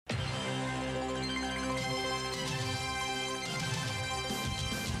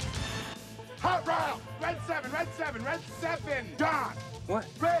Hot route! Red 7, red 7, red 7! John! What?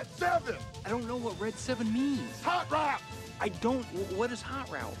 Red 7! I don't know what red 7 means. Hot route! I don't. What is hot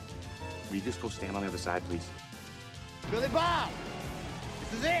route? Will you just go stand on the other side, please? Billy Bob,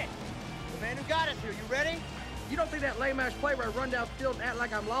 this is it. The man who got us here. You ready? You don't think that lame-ass play where I run down field and act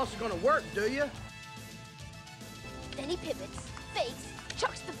like I'm lost is gonna work, do you? Then he pivots, fakes,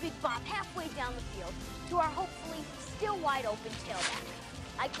 chucks the big Bob halfway down the field to our hopefully still wide-open tailback.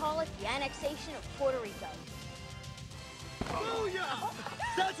 I call it the annexation of Puerto Rico. Booyah!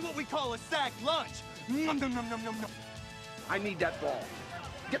 That's what we call a sack lunch. Nom, nom, nom, nom, nom, nom. I need that ball.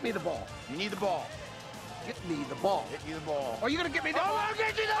 Get me the ball. You need the ball. Get me the ball. Get you the ball. Are you gonna get me the ball? I'll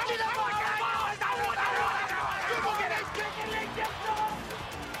get you the ball!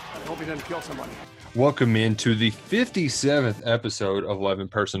 I hope he doesn't kill somebody. Welcome into the 57th episode of 11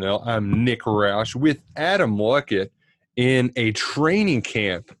 Personnel. I'm Nick Roush with Adam Luckett in a training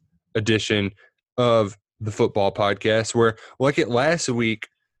camp edition of the football podcast where, Luckett, last week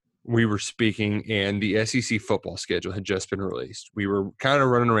we were speaking and the SEC football schedule had just been released. We were kind of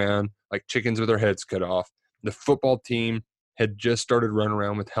running around like chickens with our heads cut off. The football team had just started running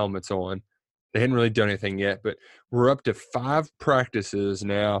around with helmets on. They hadn't really done anything yet, but we're up to 5 practices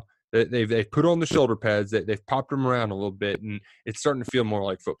now. They've put on the shoulder pads. They've popped them around a little bit, and it's starting to feel more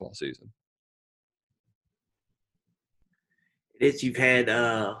like football season. It is. You've had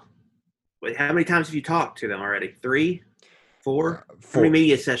how many times have you talked to them already? 3, 4? 4. How many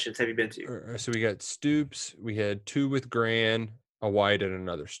media sessions have you been to? So we got Stoops. We had 2 with Gran, a White, and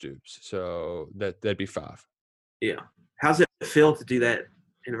another Stoops. So that'd be 5. Yeah. How's it feel to do that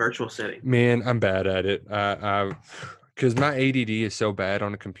in a virtual setting? Man, I'm bad at it. Because my ADD is so bad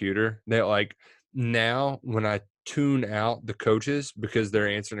on a computer that, like, now when I tune out the coaches because they're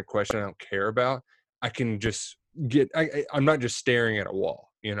answering a question I don't care about, I can just I'm not just staring at a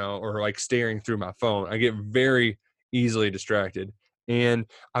wall, or like staring through my phone. I get very easily distracted. And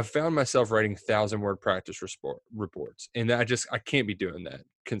I've found myself writing 1,000-word practice reports. And I can't be doing that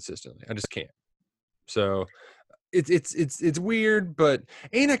consistently. I just can't. So it's weird,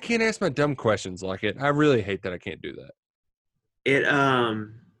 and I can't ask my dumb questions like it. I really hate that I can't do that.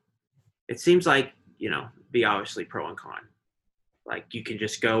 It seems like, be obviously pro and con. Like you can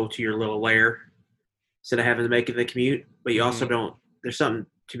just go to your little lair instead of having to make the commute, but you also don't. There's something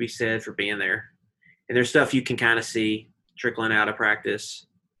to be said for being there, and there's stuff you can kind of see trickling out of practice.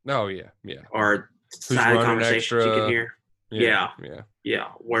 Oh yeah, or side conversations you can hear. Yeah,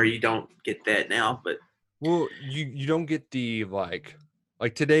 where you don't get that now, but well, you don't get the like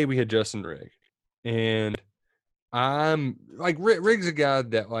today we had Justin Rigg, and I'm like Rigg's a guy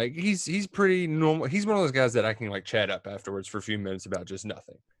that like he's pretty normal. He's one of those guys that I can like chat up afterwards for a few minutes about just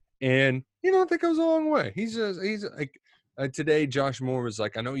nothing, and that goes a long way. He's like today Josh Moore was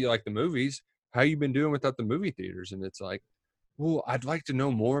like, I know you like the movies. How you been doing without the movie theaters? And it's like, well, I'd like to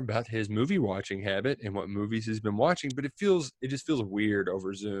know more about his movie watching habit and what movies he's been watching, but it just feels weird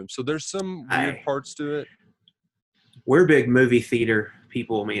over Zoom. So there's some weird parts to it. We're big movie theater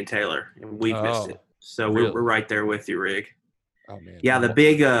people, me and Taylor, and we've missed it. So really? we're right there with you, Rigg. Oh man. Yeah, the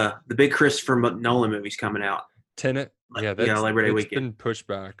big Christopher Nolan movie's coming out. Tenet. Yeah, Labor Day it's weekend. been pushed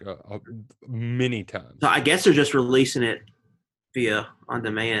back many times. So I guess they're just releasing it via on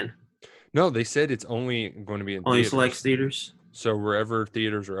demand. No, they said it's only going to be in only select theaters. So wherever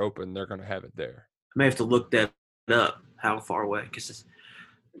theaters are open, they're going to have it there. I may have to look that up. How far away? Because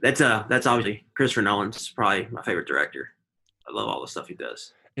that's obviously Christopher Nolan's probably my favorite director. I love all the stuff he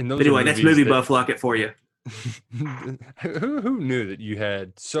does. But anyway, that's movie buff Luckett for you. Who knew that you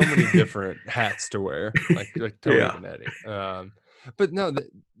had so many different hats to wear, like Tony and Eddie? But no,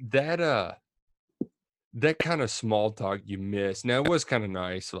 that kind of small talk you miss. Now it was kind of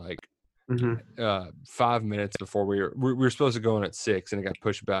nice, like 5 minutes before we were supposed to go in at 6, and it got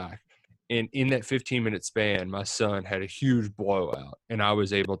pushed back. And in that 15-minute span, my son had a huge blowout, and I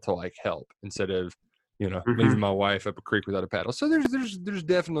was able to like help instead of leaving my wife up a creek without a paddle. So there's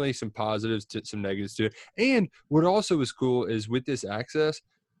definitely some positives to some negatives to it. And what also is cool is with this access,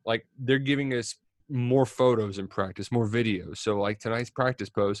 like they're giving us more photos in practice, more videos. So like tonight's practice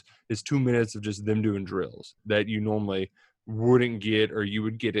post is 2 minutes of just them doing drills that you normally wouldn't get, or you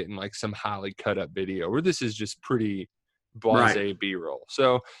would get it in like some highly cut up video, where this is just pretty blasé B-roll.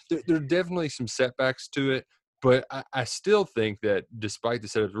 So there are definitely some setbacks to it. But I still think that despite the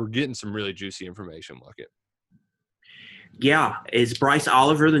setup, we're getting some really juicy information, Luckett. Yeah. Is Bryce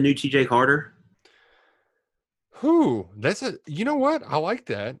Oliver the new TJ Carter? That's you know what? I like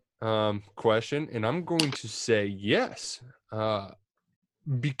that question, and I'm going to say yes.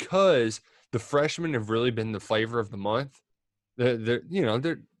 Because the freshmen have really been the flavor of the month. They're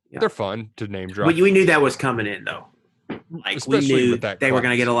They're fun to name drop. But we knew that was coming in, though. Like, Especially we knew with that they were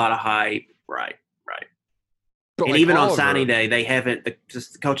going to class. get a lot of hype. Right. But And like even on Oliver- signing day, they haven't – the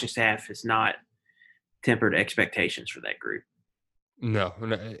coaching staff has not tempered expectations for that group. No.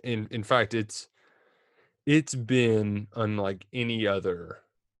 In fact, it's been unlike any other.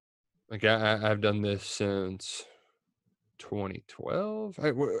 Like I've done this since 2012.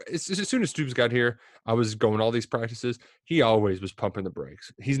 As soon as Stoops got here, I was going to all these practices. He always was pumping the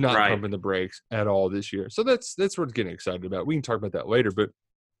brakes. He's not Right. pumping the brakes at all this year. So that's what's getting excited about. We can talk about that later, but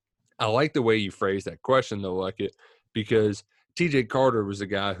I like the way you phrased that question, though, like it, because TJ Carter was a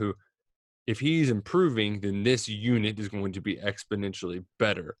guy who, if he's improving, then this unit is going to be exponentially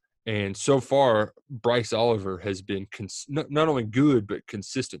better. And so far, Bryce Oliver has been not only good, but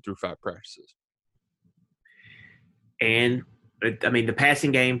consistent through 5 practices. And, I mean, the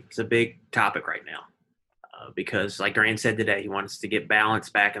passing game is a big topic right now because, like Durant said today, he wants to get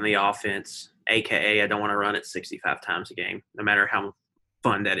balance back in the offense, a.k.a. I don't want to run it 65 times a game, no matter how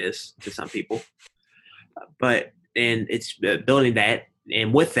fun that is to some people. And it's building that.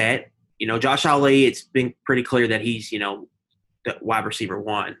 And with that, Josh Ali, it's been pretty clear that he's, the wide receiver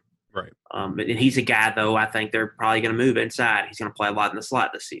 1. Right. And he's a guy, though, I think they're probably going to move inside. He's going to play a lot in the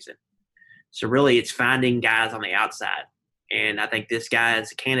slot this season. So really it's finding guys on the outside. And I think this guy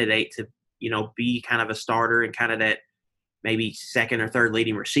is a candidate to, be kind of a starter and kind of that maybe second or third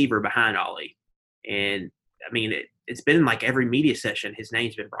leading receiver behind Ollie. And, I mean, it's been like every media session his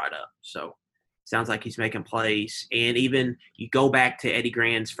name's been brought up. So sounds like he's making plays. And even you go back to Eddie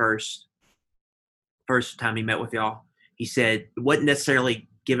Grand's first time he met with y'all, he said it wasn't necessarily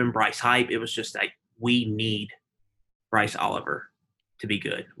giving Bryce hype. It was just like, we need Bryce Oliver to be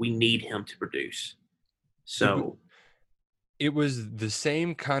good. We need him to produce. So it was the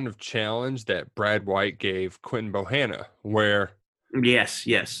same kind of challenge that Brad White gave Quentin Bohanna, where yes,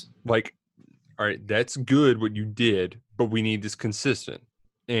 like, all right, that's good what you did, but we need this consistent.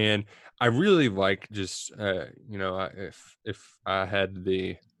 And I really like just if I had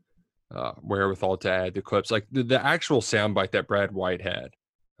the wherewithal to add the clips, like the actual soundbite that Brad White had.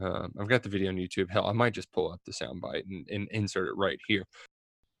 I've got the video on YouTube. Hell, I might just pull up the soundbite and insert it right here.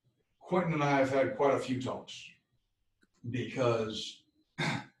 Quentin and I have had quite a few talks because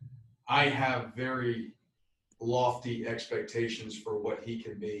I have very lofty expectations for what he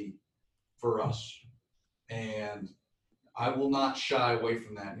can be for us. And I will not shy away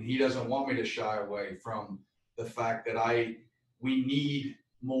from that. And he doesn't want me to shy away from the fact that we need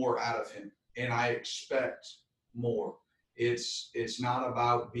more out of him. And I expect more. It's not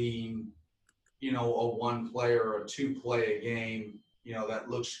about being, a 1-play or a 2-play a game, that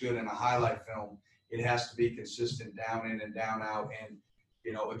looks good in a highlight film. It has to be consistent down in and down out. And,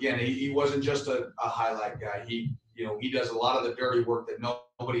 again, he wasn't just a highlight guy. He does a lot of the dirty work that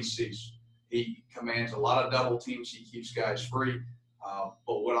nobody sees. He commands a lot of double teams. He keeps guys free.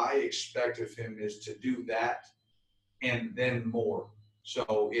 But what I expect of him is to do that and then more.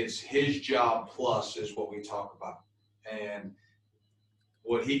 So it's his job plus is what we talk about. And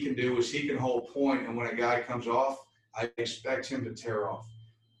what he can do is he can hold point, and when a guy comes off, I expect him to tear off.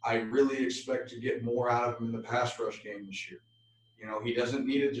 I really expect to get more out of him in the pass rush game this year. He doesn't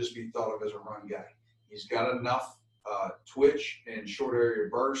need to just be thought of as a run guy. He's got enough twitch and short area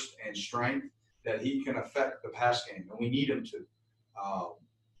burst and strength that he can affect the pass game, and we need him to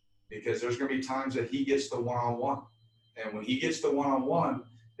because there's going to be times that he gets the one-on-one. And when he gets the one-on-one,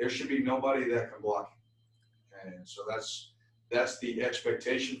 there should be nobody that can block him. And so that's the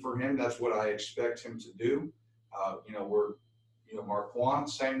expectation for him. That's what I expect him to do. Marquand,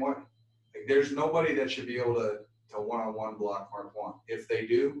 same way. Like, there's nobody that should be able to one-on-one block Marquand. If they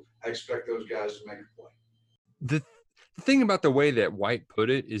do, I expect those guys to make a play. The thing about the way that White put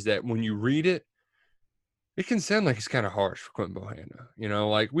it is that when you read it, it can sound like it's kind of harsh for Quentin Bohanna.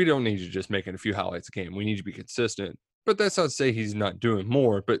 Like, we don't need you just making a few highlights a game. We need you to be consistent. But that's not to say he's not doing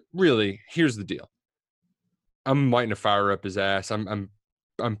more. But really, here's the deal. I'm lighting a fire up his ass. I'm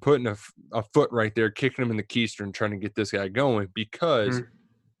putting a foot right there, kicking him in the keister and trying to get this guy going because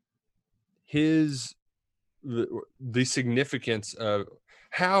the significance of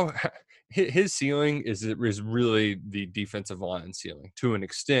how his ceiling is really the defensive line ceiling to an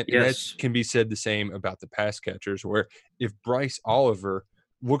extent. Yes. And that can be said the same about the pass catchers, where if Bryce Oliver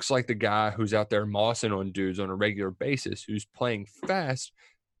looks like the guy who's out there mossing on dudes on a regular basis, who's playing fast,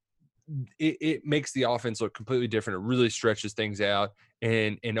 it makes the offense look completely different. It really stretches things out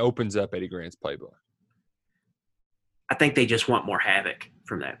and opens up Eddie Grant's playbook. I think they just want more havoc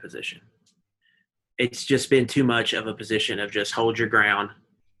from that position. It's just been too much of a position of just hold your ground,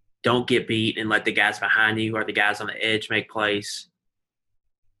 don't get beat, and let the guys behind you or the guys on the edge make plays.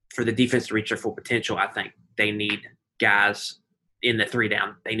 for the defense to reach their full potential, I think they need guys in the 3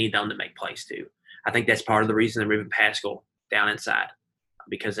 down. They need them to make plays too. I think that's part of the reason they're moving Pascal down inside,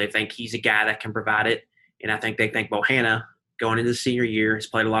 because they think he's a guy that can provide it. And I think they think Bohanna, going into the senior year, has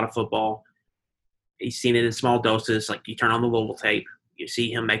played a lot of football. He's seen it in small doses. Like, you turn on the Louisville tape, you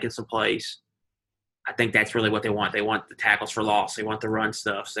see him making some plays. I think that's really what they want. They want the tackles for loss. They want the run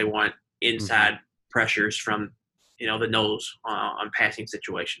stuffs. They want inside pressures from, the nose on passing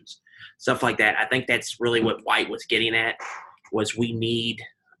situations, stuff like that. I think that's really what White was getting at, was we need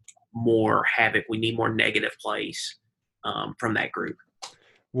more havoc. We need more negative plays from that group.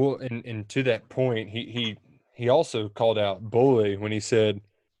 Well, and to that point, he also called out Bully when he said,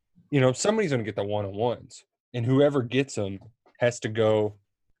 somebody's going to get the one-on-ones, and whoever gets them has to go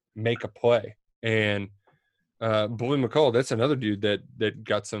make a play. And Bully McCall, that's another dude that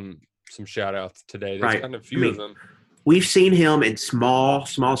got some shout-outs today. There's kind of a few of them. We've seen him in small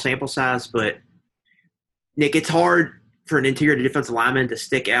sample size, but, Nick, it's hard for an interior defensive lineman to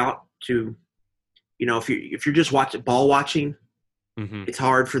stick out to, if you're just ball watching, it's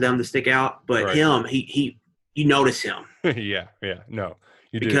hard for them to stick out. But him, you notice him. Yeah. No,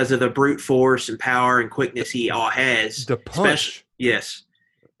 you do. Because of the brute force and power and quickness he all has. The punch.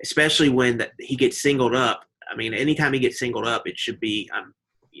 Especially when he gets singled up. I mean, anytime he gets singled up, it should be, a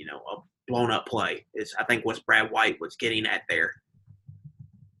blown up play. Is I think what Brad White was getting at there.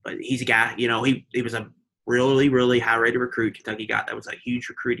 But he's a guy, he was a really, really high rated recruit Kentucky got. That was a huge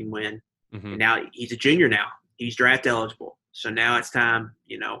recruiting win. And now he's a junior now. He's draft eligible. So now it's time,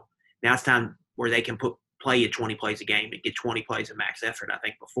 where they can play you 20 plays a game and get 20 plays of max effort. I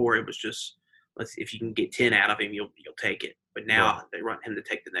think before it was just, if you can get 10 out of him, you'll take it. But now they want him to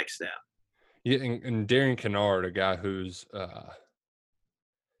take the next step. Yeah, and Darian Kennard, a guy who's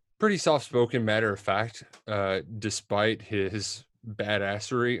pretty soft-spoken, matter of fact, despite his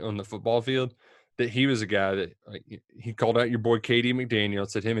badassery on the football field, that he was a guy that he called out your boy Katie McDaniel,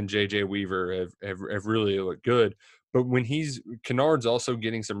 said him and J.J. Weaver have really looked good. But when Kennard's also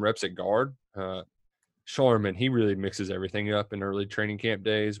getting some reps at guard, Sharman, he really mixes everything up in early training camp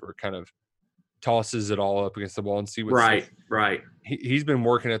days, where kind of tosses it all up against the wall and see what's right. He's been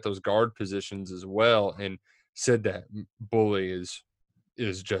working at those guard positions as well, and said that Bully is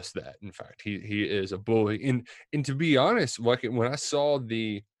just that. In fact, he is a bully. And to be honest, like when I saw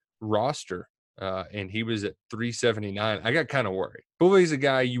the roster and he was at 379, I got kind of worried. Bully's a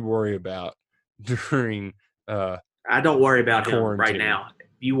guy you worry about during I don't worry about him right now.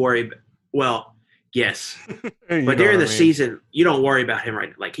 You worry yes. But during the season, you don't worry about him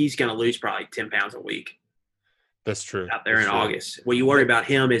right. Like, he's going to lose probably 10 pounds a week. That's true. Out there in August. What you worry about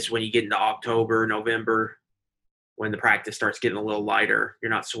him is when you get into October, November, when the practice starts getting a little lighter, you're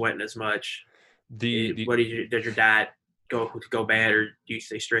not sweating as much. Does your diet go bad, or do you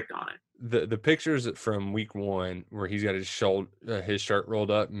stay strict on it? The pictures from week 1 where he's got his shirt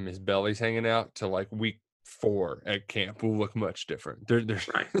rolled up and his belly's hanging out, to like week 4 at camp will look much different. There's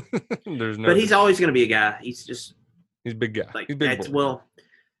right. There's no. But he's always going to be a guy. He's a big guy. Like, he's big.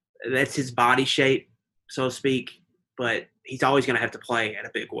 That's his body shape, so to speak. But he's always going to have to play at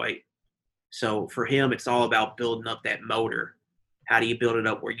a big weight. So for him, it's all about building up that motor. How do you build it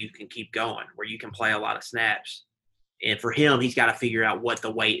up where you can keep going, where you can play a lot of snaps? And for him, he's got to figure out what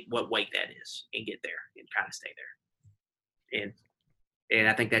weight that is, and get there and kind of stay there. And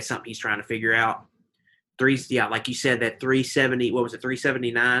I think that's something he's trying to figure out. Like you said, that 370. What was it?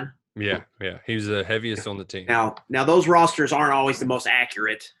 379. Yeah. He was the heaviest on the team. Now those rosters aren't always the most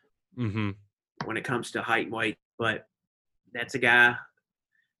accurate when it comes to height and weight, but that's a guy.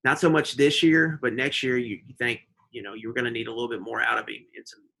 Not so much this year, but next year you think you're going to need a little bit more out of him.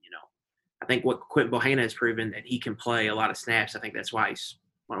 It's I think what Quentin Bohanna has proven, that he can play a lot of snaps. I think that's why he's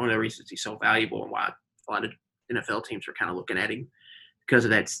one of the reasons he's so valuable, and why a lot of NFL teams are kind of looking at him, because of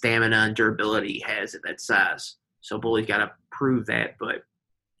that stamina and durability he has at that size. So Bully's got to prove that. But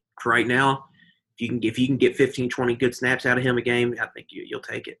for right now, if you can get 15, 20 good snaps out of him a game, I think you'll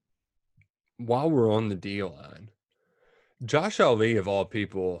take it. While we're on the D line, Josh Ali, of all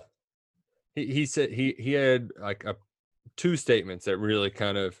people, he said he had like two statements that really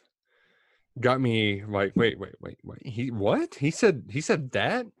kind of got me like, wait. He said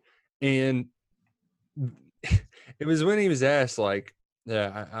that? And it was when he was asked, like,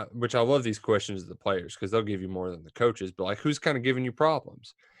 which I love these questions of the players, because they'll give you more than the coaches, but like, who's kind of giving you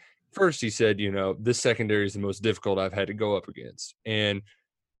problems? First, he said, this secondary is the most difficult I've had to go up against. And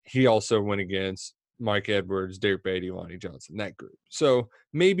he also went against Mike Edwards, Derek Beatty, Lonnie Johnson, that group. So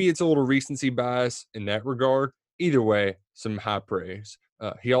maybe it's a little recency bias in that regard. Either way, some high praise.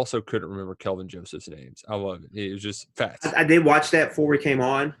 He also couldn't remember Kelvin Joseph's names. I love it. It was just Fats. I did watch that before we came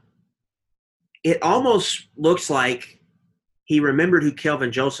on. It almost looks like he remembered who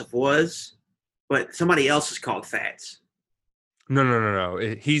Kelvin Joseph was, but somebody else is called Fats. No.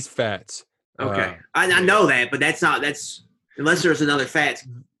 He's Fats. Okay. I know that, but that's unless there's another Fats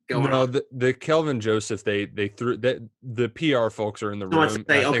going on. The Kelvin Joseph, they threw that. The PR folks are in the room. I think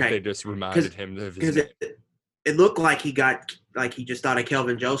they just reminded him of his name. It looked like he just thought of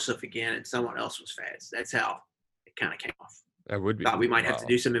Kelvin Joseph again, and someone else was Fats. That's how it kind of came off. That would be. Thought we might have to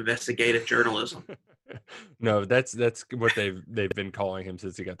do some investigative journalism. No, that's what they've been calling him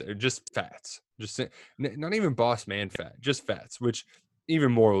since he got there. Just Fats. Just not even boss man Fat. Just Fats, which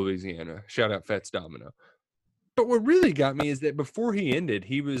even more Louisiana. Shout out Fats Domino. But what really got me is that before he ended,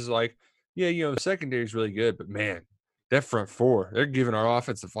 he was like, "Yeah, secondary is really good, but man, that front four, they're giving our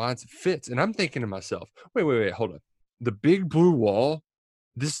offensive line some fits." And I'm thinking to myself, wait, hold on. The big blue wall,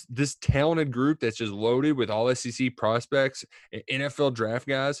 this talented group that's just loaded with all SEC prospects, NFL draft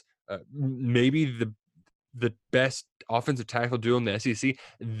guys, maybe the best offensive tackle duo in the SEC,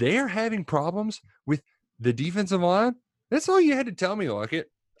 they're having problems with the defensive line. That's all you had to tell me, Luckett.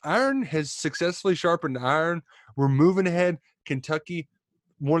 Iron has successfully sharpened iron. We're moving ahead. Kentucky,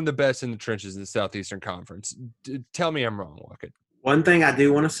 one of the best in the trenches in the Southeastern Conference. Tell me I'm wrong, Luckett. One thing I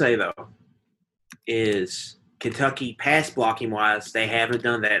do want to say, though, is Kentucky pass blocking wise, they haven't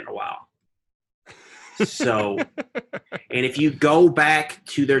done that in a while. So, and if you go back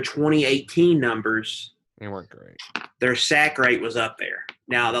to their 2018 numbers, they weren't great. Their sack rate was up there.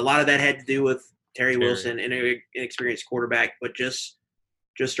 Now, a lot of that had to do with Terry Wilson and an inexperienced quarterback, but just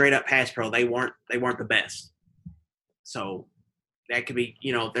straight up pass pro, they weren't the best. So that could be,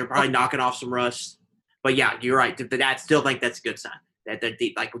 they're probably knocking off some rust. But yeah, you're right. I still think that's a good sign that they're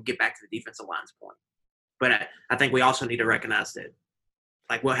deep. Like, we'll get back to the defensive line's point. But I think we also need to recognize that,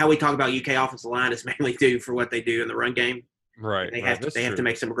 how we talk about UK offensive line is mainly due for what they do in the run game. Right. They have to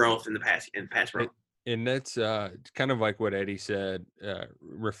make some growth in the pass pro. And that's kind of like what Eddie said,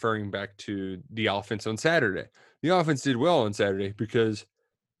 referring back to the offense on Saturday. The offense did well on Saturday because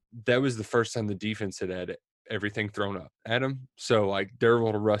that was the first time the defense had everything thrown up at them. So, they're a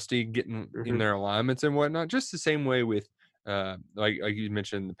little rusty getting in their alignments and whatnot. Just the same way with, like you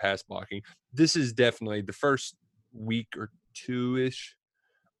mentioned, the pass blocking. This is definitely the first week or two-ish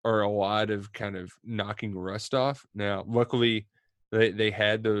are a lot of kind of knocking rust off. Now, luckily, they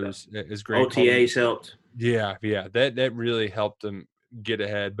had those as great OTAs helped. Yeah, that really helped them get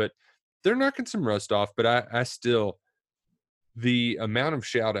ahead. But they're knocking some rust off. But I still, the amount of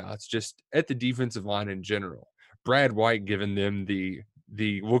shout outs just at the defensive line in general, Brad White giving them the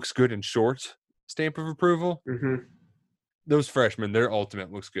looks good in shorts stamp of approval. Mm-hmm. Those freshmen, their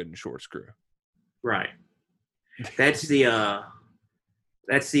ultimate looks good in shorts crew. Right. That's the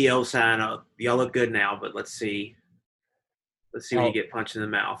old sign of y'all look good now, but let's see when you get punched in the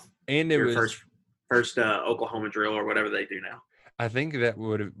mouth. And it was first Oklahoma drill or whatever they do now. I think that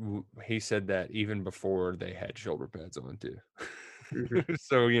he said that even before they had shoulder pads on too. Mm-hmm.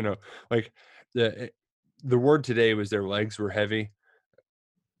 So, the word today was their legs were heavy.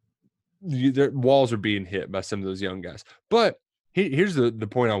 Their walls are being hit by some of those young guys. But here's the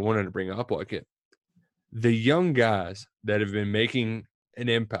point I wanted to bring up, the young guys that have been making an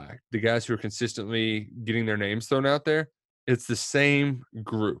impact, the guys who are consistently getting their names thrown out there, it's the same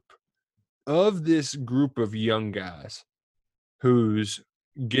group. Of this group of young guys who's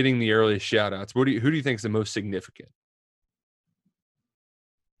getting the earliest shout outs, who do you think is the most significant?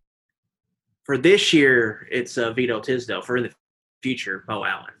 For this year, it's Vito Tisdale. For the future, Bo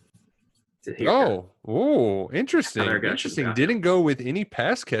Allen. Interesting. Interesting. Didn't go with any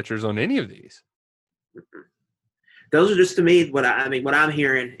pass catchers on any of these. Those are just, to me, what I'm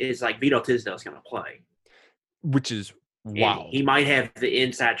hearing is Vito Tisdale's going to play. Which is wow. He might have the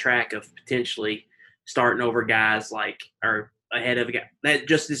inside track of potentially starting over guys or ahead of a guy.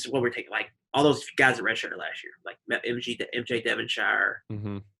 This is what we're taking. All those guys that redshirted last year, MJ Devonshire,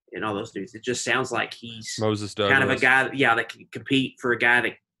 mm-hmm. and all those dudes. It just sounds like he's Moses Douglas. Kind of a guy, that can compete for a guy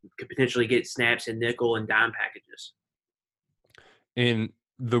that could potentially get snaps in nickel and dime packages. And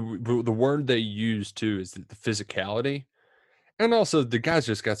the word they use too is the physicality, and also the guy's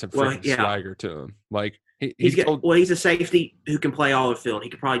just got some freaking swagger to him. He's a safety who can play all the field. He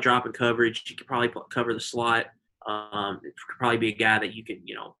could probably drop in coverage. He could probably cover the slot. It could probably be a guy that you can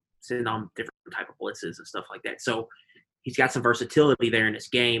send on different type of blitzes and stuff like that. So he's got some versatility there in his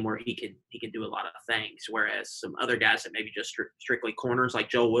game where he can do a lot of things. Whereas some other guys that maybe just strictly corners like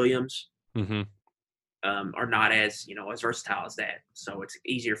Joe Williams. Mm-hmm. Are not as as versatile as that. So it's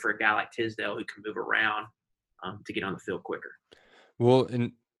easier for a guy like Tisdale who can move around to get on the field quicker. Well,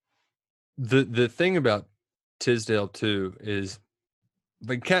 and the thing about Tisdale too is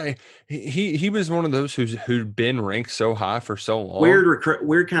like he was one of those who'd been ranked so high for so long.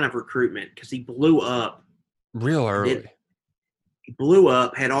 Weird kind of recruitment because he blew up real early. He blew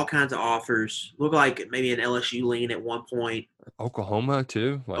up, had all kinds of offers. Looked like maybe an LSU lean at one point. Oklahoma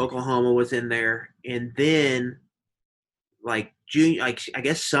too. Oklahoma was in there, and then like I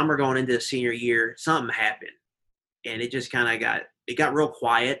guess summer going into the senior year, something happened, and it just kind of got real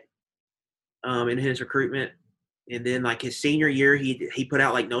quiet in his recruitment. And then like his senior year, he put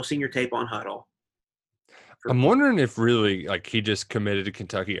out like no senior tape on Huddle. I'm wondering if really like he just committed to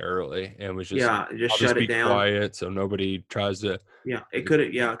Kentucky early and was just shut it down, quiet so nobody tries to. Yeah, it could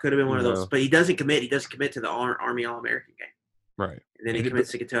have been one of those. But he doesn't commit. He doesn't commit to the Army All-American game. Right. And then he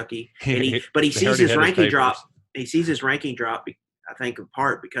commits to Kentucky, but he sees his ranking drop. He sees his ranking drop. I think in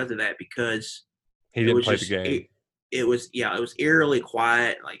part because of that, because he didn't play the game. It was eerily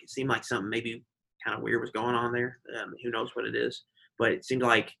quiet. Like it seemed like something maybe kind of weird was going on there. Who knows what it is? But it seemed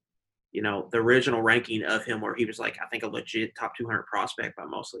like, the original ranking of him where he was like, I think a legit top 200 prospect by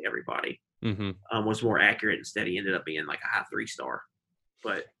mostly everybody was more accurate. Instead, he ended up being like a high 3-star.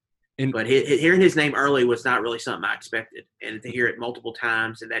 But hearing his name early was not really something I expected. And to hear it multiple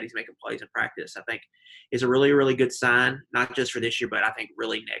times and that he's making plays in practice, I think is a really, really good sign, not just for this year, but I think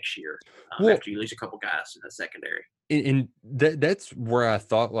really next year after you lose a couple guys in the secondary. And that's where I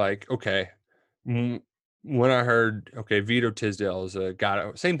thought like, okay, when I heard, okay, Vito Tisdale is a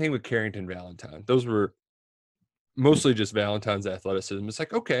guy, same thing with Carrington Valentine. Those were mostly just Valentine's athleticism. It's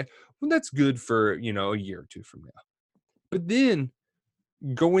like, okay, well, that's good for, a year or two from now. But then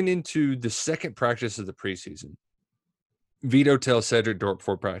going into the second practice of the preseason, Vito tells Cedric Dorp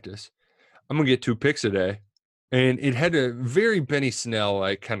before practice, I'm going to get 2 picks a day. And it had a very Benny Snell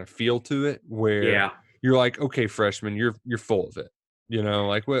like kind of feel to it where you're like, okay, freshman, you're full of it.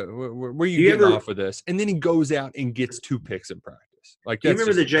 Like where are you getting off of this? And then he goes out and gets 2 picks in practice. Like, do you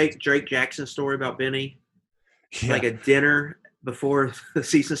remember the Drake Jackson story about Benny? Yeah. Like a dinner before the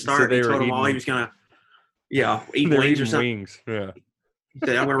season started. So he told them all he was gonna, eat wings or something. Wings. Yeah. He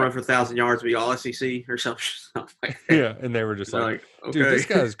said, "I'm gonna run for 1,000 yards, be all SEC or something like that." Yeah, and they were just like, okay. "Dude, this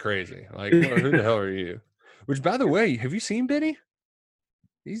guy's crazy. Like, who the hell are you?" Which, by the way, have you seen Benny?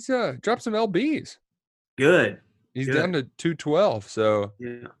 He's dropped some lbs. Good. He's down to 212. So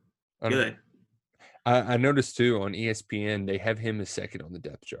yeah, good. I noticed too on ESPN they have him as second on the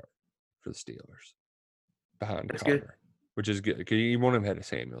depth chart for the Steelers, behind Connor, good. Which is good because you want him ahead of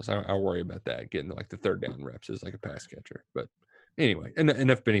Samuels. I worry about that getting like the third down reps as like a pass catcher. But anyway,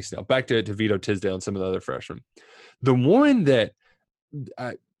 enough Benny Snell. Back to Vito Tisdale and some of the other freshmen. The one that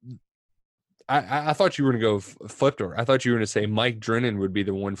I thought you were going to go flipped over. I thought you were going to say Mike Drennan would be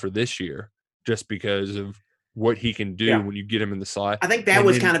the one for this year, just because of what he can do when you get him in the slot. I think that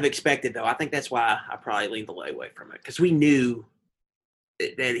was kind of expected, though. I think that's why I probably leaned away from it, because we knew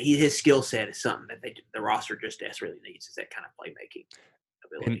that his skill set is something that the roster just desperately needs, is that kind of playmaking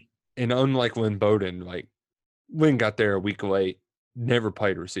ability. And unlike Lynn Bowden, like Lynn got there a week late, never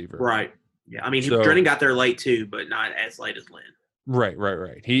played receiver. Right. Yeah. I mean, Drennan got there late too, but not as late as Lynn.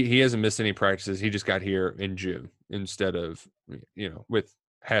 Right. He hasn't missed any practices. He just got here in June instead of, with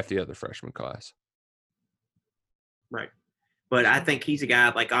half the other freshman class. Right. But I think he's a guy,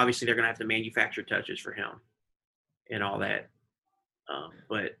 like, obviously they're going to have to manufacture touches for him and all that.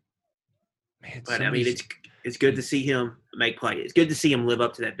 But I mean, it's good to see him make plays. It's good to see him live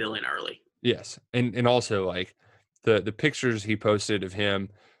up to that billing early. Yes. And also, like, the pictures he posted of him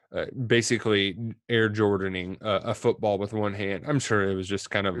basically Air Jordaning a football with one hand. I'm sure it was just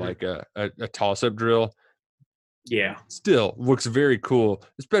kind of like a toss-up drill. Yeah. Still looks very cool,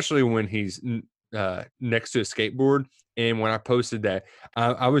 especially when he's next to a skateboard. And when I posted that,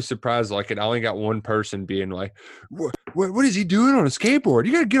 I was surprised. Like, it only got one person being like, what is he doing on a skateboard?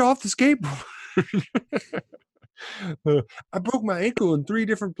 You got to get off the skateboard. I broke my ankle in 3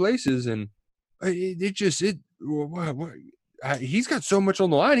 different places, and he's got so much on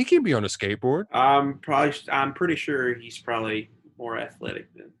the line. He can't be on a skateboard. I'm pretty sure he's probably more athletic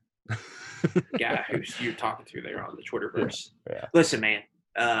than the guy who's you're talking to there on the Twitterverse. Yeah. Listen, man.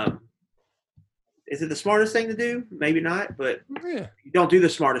 Is it the smartest thing to do? Maybe not, but you don't do the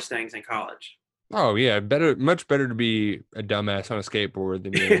smartest things in college. Oh yeah, much better to be a dumbass on a skateboard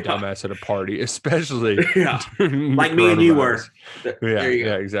than being a dumbass at a party, especially like me and you were.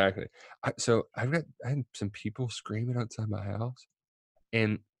 Yeah, exactly. So I had some people screaming outside my house,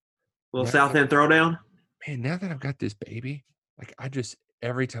 and little South End throwdown. Man, now that I've got this baby, like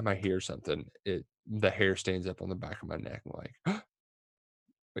every time I hear something, the hair stands up on the back of my neck. I'm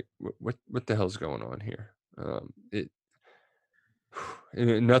like, wait, what the hell's going on here?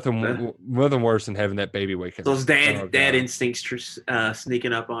 Nothing worse than having that baby waking Those up. dad instincts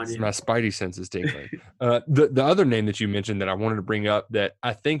sneaking up on you. My spidey senses tingling. The other name that you mentioned that I wanted to bring up, that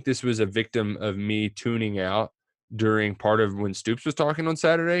I think this was a victim of me tuning out during part of when Stoops was talking on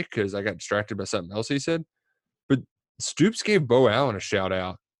Saturday, because I got distracted by something else he said. But Stoops gave Bo Allen a shout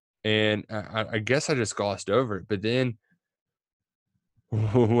out, and I guess I just glossed over it. But then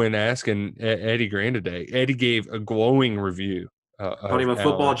when asking Eddie Grand today, Eddie gave a glowing review. Called him a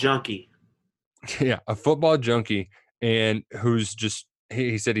football junkie. Yeah, a football junkie, and who's just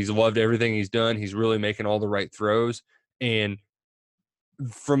he said he's loved everything he's done. He's really making all the right throws. And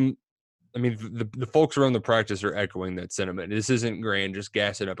the folks around the practice are echoing that sentiment. This isn't Grand just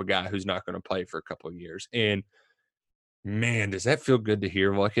gassing up a guy who's not going to play for a couple of years. And man, does that feel good to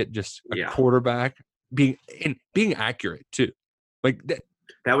hear? Like it just a quarterback being accurate too. Like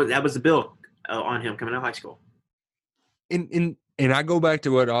that was the bill on him coming out of high school. And I go back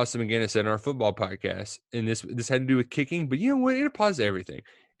to what Austin McGinnis said in our football podcast, and this had to do with kicking, but you know what? It applies to everything.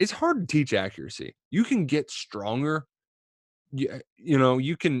 It's hard to teach accuracy. You can get stronger. You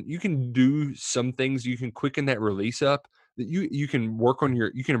can do some things. You can quicken that release up. That you can work on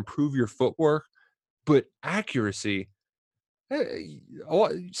you can improve your footwork, but accuracy.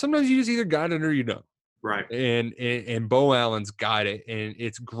 Sometimes you just either got it or you don't. Right. And Bo Allen's got it, and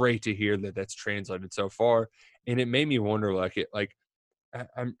it's great to hear that that's translated so far. And it made me wonder,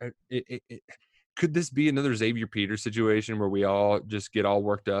 could this be another Xavier Peters situation where we all just get all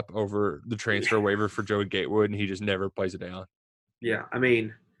worked up over the transfer waiver for Joey Gatewood and he just never plays it down? Yeah, I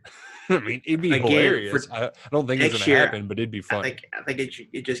mean, it'd be hilarious. I don't think it's going to happen, but it'd be fun. I think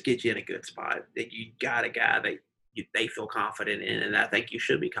it just gets you in a good spot. That you got a guy that they feel confident in, and I think you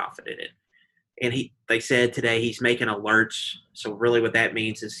should be confident in. And they said today he's making alerts. So really what that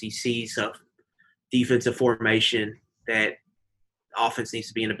means is he sees a defensive formation that offense needs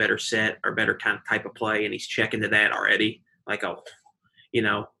to be in a better set or better kind of type of play, and he's checking to that already. Like,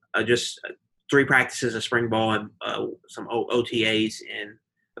 just 3 practices of spring ball and some OTAs and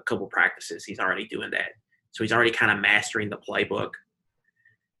a couple practices. He's already doing that. So he's already kind of mastering the playbook.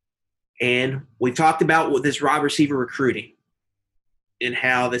 And we talked about this wide receiver recruiting and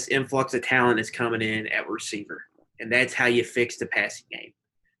how this influx of talent is coming in at receiver. And that's how you fix the passing game.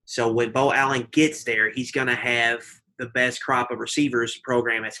 So when Bo Allen gets there, he's going to have the best crop of receivers the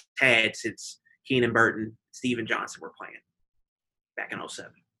program has had since Keenan Burton, Steven Johnson were playing back in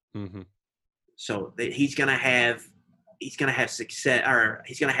 2007. Mm-hmm. So he's going to have success, or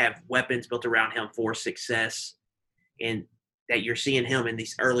he's going to have weapons built around him for success, and that you're seeing him in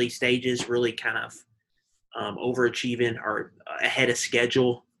these early stages really kind of overachieving or ahead of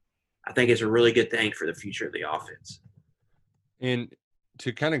schedule. I think is a really good thing for the future of the offense. And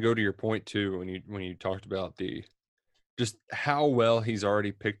to kind of go to your point too, when you talked about just how well he's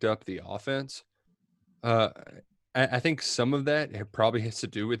already picked up the offense, I think some of that probably has to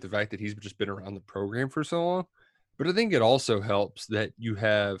do with the fact that he's just been around the program for so long. But I think it also helps that you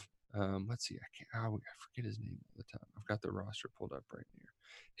have, let's see, I forget his name all the time. I've got the roster pulled up right here.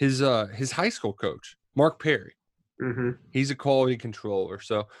 His high school coach, Mark Perry. Mm-hmm. He's a quality controller,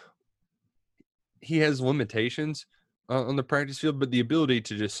 so he has limitations on the practice field, but the ability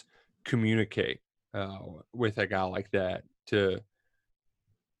to just communicate with a guy like that,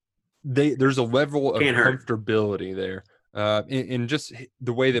 there's a level of comfortability there, and just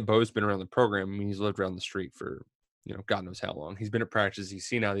the way that Bo's been around the program. I mean, he's lived around the street for God knows how long. He's been at practice. He's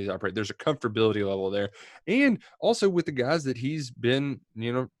seen how these operate. There's a comfortability level there, and also with the guys that he's been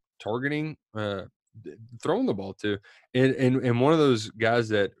targeting, throwing the ball to, and one of those guys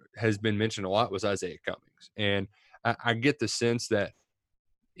that has been mentioned a lot was Isaiah Cummings, and I get the sense that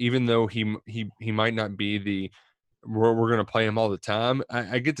even though he might not be we're going to play him all the time,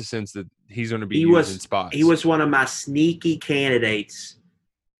 I get the sense that he's going to be used in spots. He was one of my sneaky candidates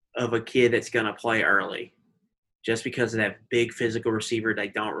of a kid that's going to play early, just because of that big physical receiver they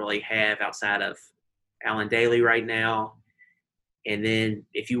don't really have outside of Allen Daly right now. And then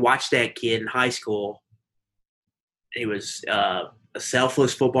if you watch that kid in high school, he was a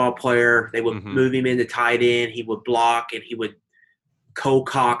selfless football player. They would move him into tight end. He would block, and he would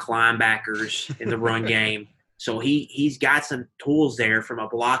co-cock linebackers in the run game. So he's got some tools there from a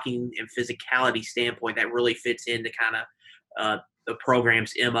blocking and physicality standpoint that really fits into kind of the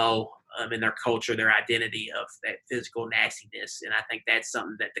program's MO and their culture, their identity of that physical nastiness. And I think that's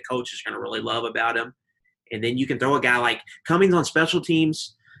something that the coach is going to really love about him. And then you can throw a guy like Cummings on special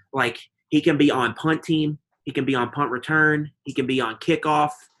teams. Like, he can be on punt team. He can be on punt return. He can be on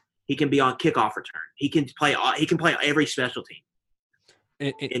kickoff. He can be on kickoff return. He can play every special team.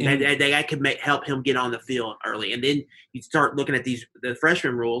 And that could help him get on the field early. And then you start looking at the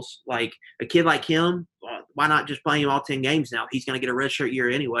freshman rules. Like a kid like him, why not just play him all 10 games now? He's going to get a redshirt year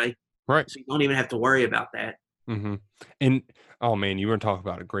anyway. Right. So you don't even have to worry about that. Mm-hmm. And, oh, man, you want to talk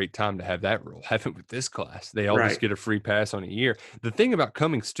about a great time to have that rule. Have it with this class. They all just get a free pass on a year. The thing about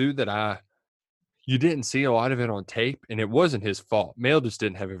Cummings, too, that you didn't see a lot of it on tape, and it wasn't his fault. Male just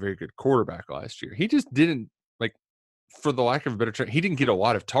didn't have a very good quarterback last year. He just didn't, like, for the lack of a better term, he didn't get a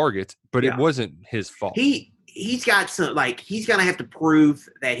lot of targets, but it wasn't his fault. He's got some, like, he's going to have to prove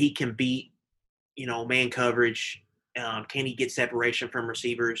that he can beat, man coverage. Can he get separation from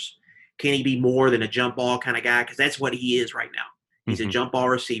receivers? Can he be more than a jump ball kind of guy? Because that's what he is right now. He's a jump ball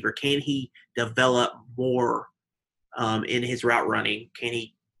receiver. Can he develop more in his route running? Can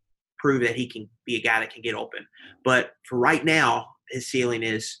he prove that he can be a guy that can get open? But for right now, his ceiling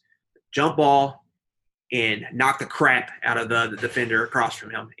is jump ball and knock the crap out of the defender across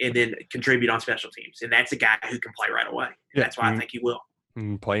from him and then contribute on special teams. And that's a guy who can play right away. Yeah. That's why I think he will.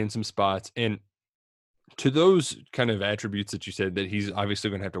 Play in some spots. And to those kind of attributes that you said that he's obviously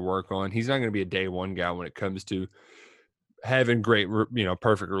going to have to work on, he's not going to be a day one guy when it comes to having great,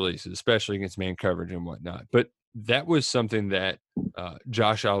 perfect releases, especially against man coverage and whatnot. But that was something that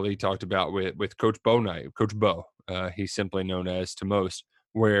Josh Ali talked about with Coach Bo Knight, Coach Bo. He's simply known as to most,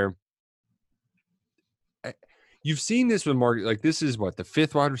 where you've seen this with Mark. Like, this is the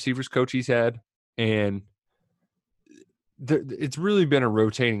fifth wide receivers coach he's had, and it's really been a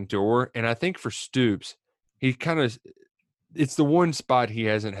rotating door. And I think for Stoops, it's the one spot he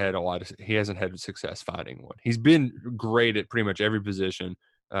hasn't had success finding one. He's been great at pretty much every position.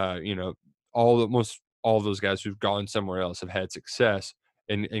 Almost all of those guys who've gone somewhere else have had success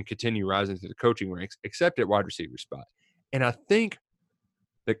and continue rising through the coaching ranks, except at wide receiver spot. And I think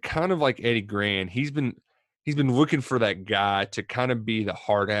that, kind of like Eddie Gran, he's been looking for that guy to kind of be the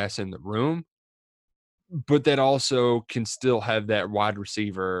hard ass in the room, but that also can still have that wide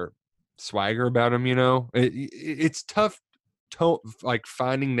receiver swagger about him. It's tough like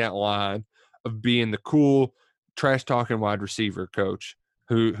finding that line of being the cool trash talking wide receiver coach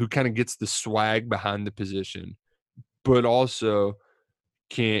who kind of gets the swag behind the position, but also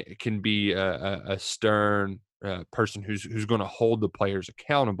can be a stern person who's going to hold the players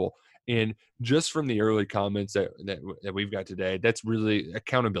accountable. And just from the early comments that we've got today, that's really,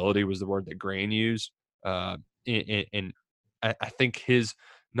 accountability was the word that Gran used. And I think his,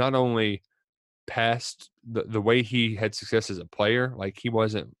 not only past the way he had success as a player, like, he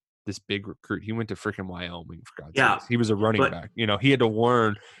wasn't this big recruit. He went to freaking Wyoming, for God's sake. He was a running back. He had to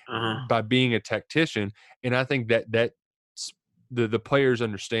learn by being a tactician. And I think that the players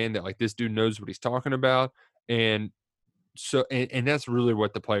understand that, like, this dude knows what he's talking about. And so, and that's really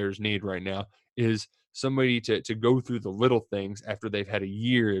what the players need right now, is somebody to go through the little things after they've had a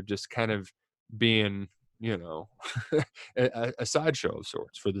year of just kind of being, a sideshow of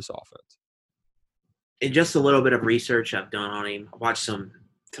sorts for this offense. And just a little bit of research I've done on him. I watched some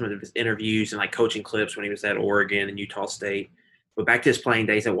of his interviews and like coaching clips when he was at Oregon and Utah State. But back to his playing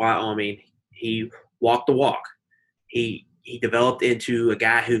days at Wyoming, he walked the walk. He developed into a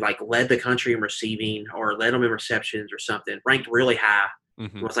guy who, like, led the country in receiving or led them in receptions or something, ranked really high,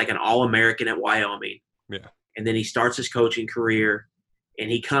 was like an All-American at Wyoming. Yeah. And then he starts his coaching career, and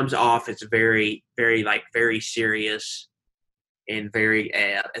he comes off as very, very, very serious and very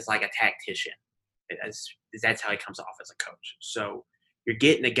as like a tactician. That's how he comes off as a coach. So you're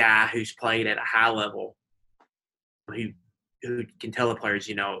getting a guy who's played at a high level, who can tell the players,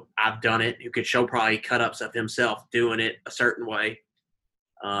 I've done it, who could show probably cut-ups of himself doing it a certain way,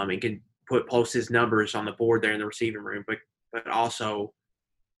 and can post his numbers on the board there in the receiving room. But also,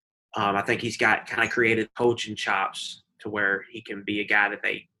 I think he's got kind of creative coaching chops to where he can be a guy that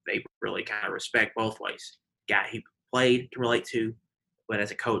they really kind of respect both ways. Guy he played, can relate to, but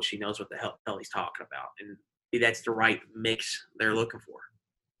as a coach, he knows what the hell he's talking about. And that's the right mix they're looking for.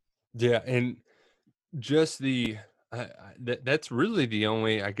 Yeah, and just that's really the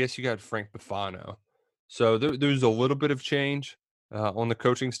only, I guess you got Frank Buffano. So there's a little bit of change on the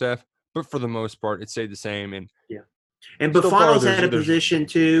coaching staff, but for the most part, it stayed the same. And and Buffalo's at a position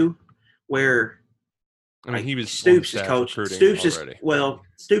too where, I mean, he was Stoops is coaching. Stoops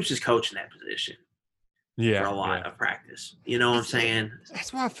is coaching that position. Yeah, for a lot of practice. You know what I'm saying?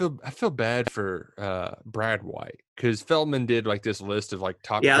 That's why I feel bad for Brad White, because Feldman did like this list of like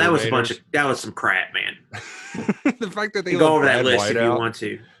top. Yeah, that was some crap, man. The fact that they go over that list if you want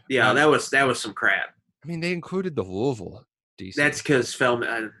to. Yeah, that was some crap. I mean, they included the Louisville DC. That's because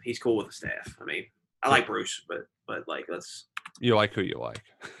Feldman, he's cool with the staff. I mean, I like Bruce, but like, let's. You like who you like.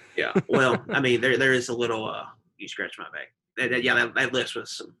 Yeah, well, I mean, there is a little. You scratch my back. that list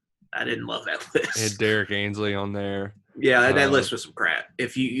was some. I didn't love that list. Had Derek Ainsley on there. Yeah, that list was some crap.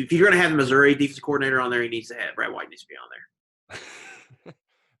 If you're gonna have the Missouri defensive coordinator on there, he needs to have Brad White needs to be on there.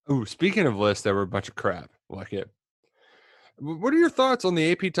 Oh, speaking of lists that were a bunch of crap, like it. What are your thoughts on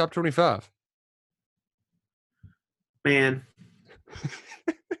the AP Top 25? Man,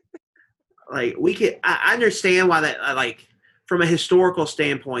 like I understand why that like from a historical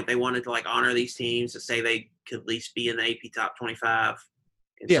standpoint they wanted to like honor these teams to say they could at least be in the AP Top 25,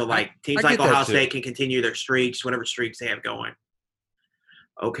 and so like teams like Ohio State can continue their streaks, whatever streaks they have going.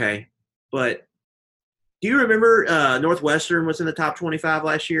 Okay, but do you remember Northwestern was in the top 25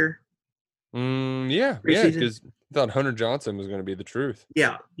 last year? Yeah, because I thought Hunter Johnson was going to be the truth.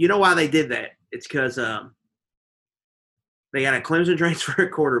 Yeah, you know why they did that? It's because they got a Clemson transfer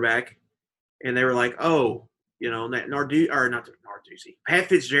at quarterback, and they were like, oh, not Narduzzi. Pat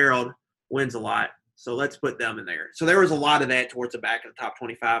Fitzgerald wins a lot, so let's put them in there. So there was a lot of that towards the back of the top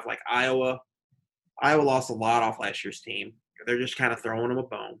 25, like Iowa. Iowa lost a lot off last year's team. They're just kind of throwing them a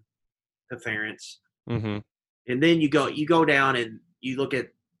bone to Ferentz. Mm-hmm. And then you go down and you look at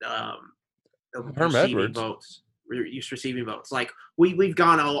receiving votes. Receiving votes. Like we've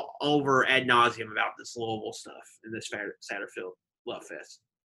gone all over ad nauseum about this Louisville stuff in this Satterfield Love Fest,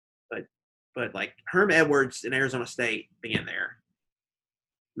 but like Herm Edwards in Arizona State being there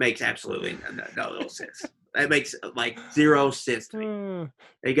makes absolutely no sense. That makes like zero sense to me.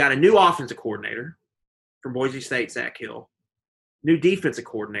 They got a new offensive coordinator from Boise State, Zach Hill. New defensive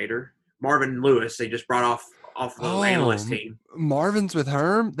coordinator, Marvin Lewis. They just brought off the analyst team. Marvin's with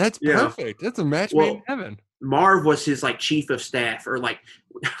Herm? That's perfect. That's a match made in heaven. Marv was his like chief of staff, or like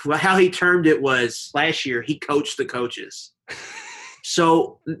how he termed it was last year, he coached the coaches.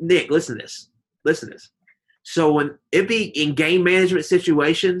 So Nick, listen to this. So when it be in game management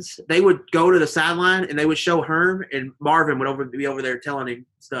situations, they would go to the sideline and they would show Herm, and Marvin would be over there telling him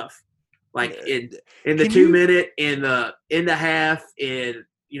stuff. Like in the 2 minute, in the half, in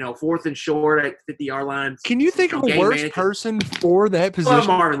 4th and short at 50-yard line. Can you think of a worse person for that position? I love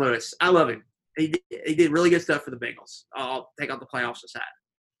Marvin Lewis. I love him. He did really good stuff for the Bengals. I'll take out the playoffs aside.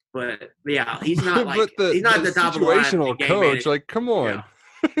 But yeah, he's not like he's not at the top of the line. Situational coach, like come on.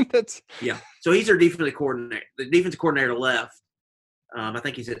 Yeah. So he's their defensive coordinator. The defensive coordinator left. I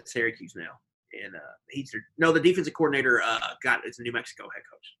think he's at Syracuse now, and the defensive coordinator is a New Mexico head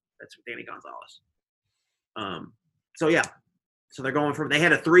coach. That's Danny Gonzalez. So they're going from they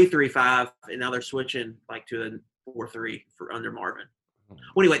had a 3-3-5, and now they're switching like to a 4-3 for under Marvin.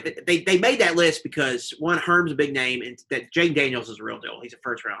 Well, anyway, they made that list because one, Herm's a big name, and that Jane Daniels is a real deal. He's a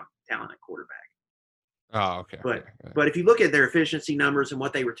first-round talent at quarterback. Oh, okay. But if you look at their efficiency numbers and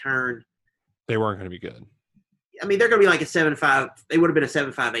what they returned, they weren't going to be good. I mean, they're going to be like a 7-5. They would have been a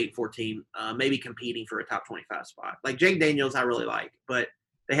 7-5-8-4 team, maybe competing for a top 25 spot. Like Jake Daniels, I really like, but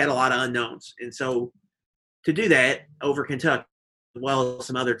they had a lot of unknowns, and so to do that over Kentucky, as well as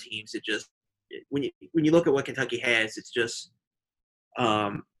some other teams, when you look at what Kentucky has, it's just.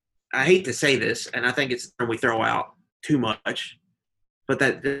 I hate to say this, and I think it's we throw out too much, but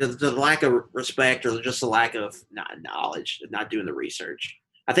that the lack of respect or just the lack of knowledge, not doing the research.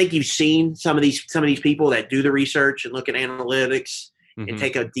 I think you've seen some of these people that do the research and look at analytics and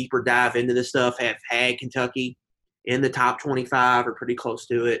take a deeper dive into this stuff have had Kentucky in the top 25 or pretty close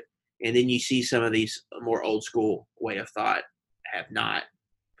to it, and then you see some of these more old school way of thought have not.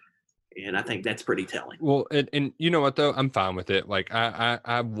 And I think that's pretty telling. Well, and you know what though, I'm fine with it. Like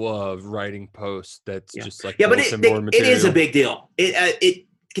I love writing posts that's just like but it is a big deal.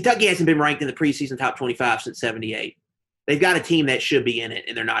 Kentucky hasn't been ranked in the preseason top 25 since '78. They've got a team that should be in it,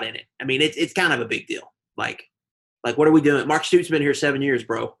 and they're not in it. I mean, it's kind of a big deal. Like what are we doing? Mark Stoops been here 7 years,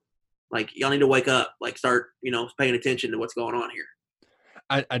 bro. Like y'all need to wake up. Like start paying attention to what's going on here.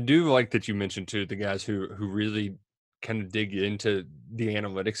 I do like that you mentioned too the guys who really kind of dig into the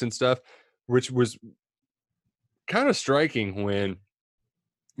analytics and stuff, which was kind of striking when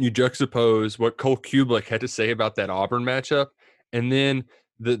you juxtapose what Cole Kublik had to say about that Auburn matchup, and then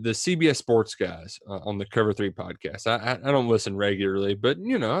the CBS Sports guys on the Cover 3 podcast. I don't listen regularly, but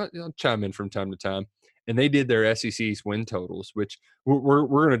I'll chime in from time to time. And they did their SEC's win totals, which we're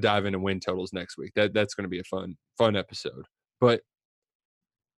going to dive into win totals next week. That's going to be a fun episode. But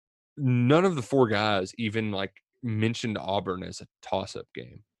none of the four guys even mentioned Auburn as a toss-up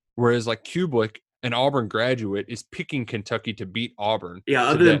game, whereas Kublik, an Auburn graduate, is picking Kentucky to beat Auburn. Yeah,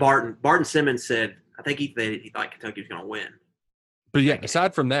 other than Barton Simmons said, I think he thought Kentucky was going to win. But yeah,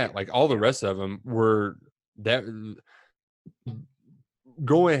 aside from that, all the rest of them were that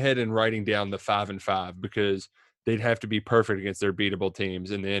going ahead and writing down the 5-5 because they'd have to be perfect against their beatable teams,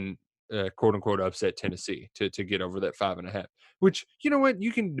 and then quote unquote upset Tennessee to get over that 5.5. Which, you know what,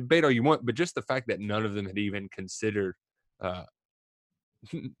 you can debate all you want, but just the fact that none of them had even considered, had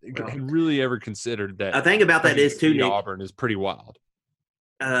really ever considered that. The thing about that is too, Nick, Auburn is pretty wild.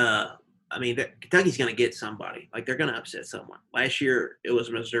 I mean, Kentucky's going to get somebody. Like, they're going to upset someone. Last year, it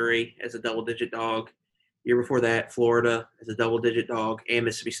was Missouri as a double-digit dog. Year before that, Florida as a double-digit dog, and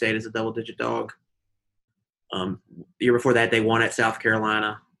Mississippi State as a double-digit dog. The year before that, they won at South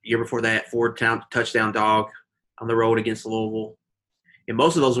Carolina. Year before that, touchdown dog on the road against Louisville. And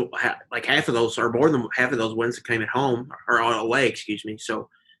most of those, like half of those, or more than half of those wins that came at home or on away, excuse me. So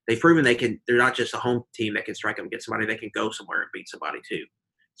they've proven they're not just a home team that can strike them and get somebody. They can go somewhere and beat somebody too.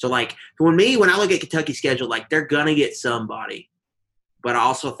 So, like, when I look at Kentucky's schedule, like, they're going to get somebody, but I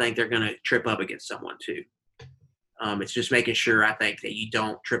also think they're going to trip up against someone too. It's just making sure, I think, that you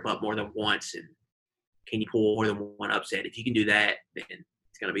don't trip up more than once, and can you pull more than one upset? If you can do that, then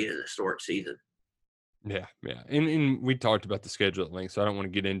it's going to be an historic season. Yeah. And we talked about the schedule at length, so I don't want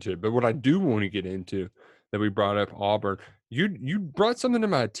to get into it. But what I do want to get into that we brought up Auburn, you brought something to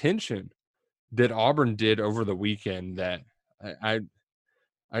my attention that Auburn did over the weekend that I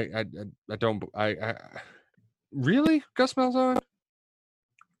don't really, Gus Malzahn?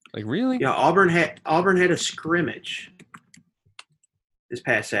 Like, really? Yeah, Auburn had a scrimmage this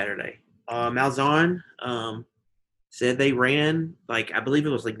past Saturday. Malzahn said they ran, like, I believe it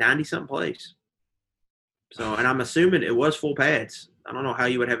was like 90-something plays. So, and I'm assuming it was full pads. I don't know how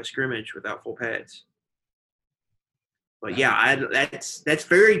you would have a scrimmage without full pads. But yeah, that's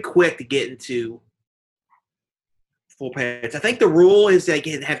very quick to get into full pads. I think the rule is they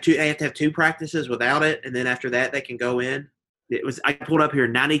have to have 2 practices without it, and then after that they can go in. I pulled up here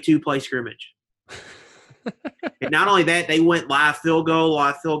 92 play scrimmage. And not only that, they went live field goal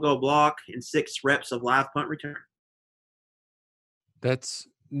block, and 6 reps of live punt return.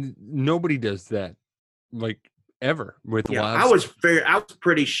 Nobody does that, like, ever with live. I was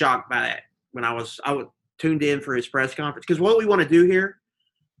pretty shocked by that when I was tuned in for his press conference, because what we want to do here,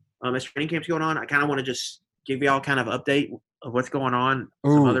 as training camp's going on, I kind of want to just give y'all kind of update of what's going on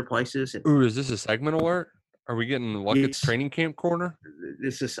some other places. Is this a segment alert? Are we getting Luckett's training camp corner?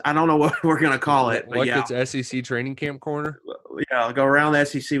 This is, I don't know what we're going to call it. Luckett's SEC training camp corner? Yeah, I'll go around the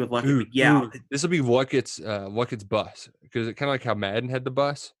SEC with Luckett. This will be Luckett's bus, because it's kind of like how Madden had the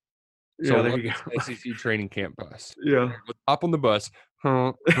bus. So there you go. SEC training camp bus. Yeah. Hop on the bus.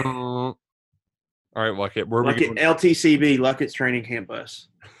 All right, Luckett. Where are we going? LTCB, Luckett's training camp bus.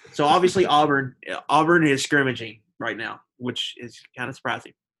 So obviously Auburn is scrimmaging right now, which is kind of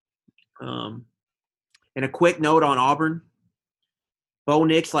surprising. And a quick note on Auburn, Bo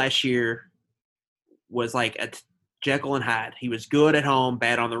Nix last year was like a Jekyll and Hyde. He was good at home,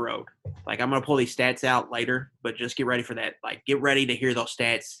 bad on the road. Like, I'm going to pull these stats out later, but just get ready for that. Like, get ready to hear those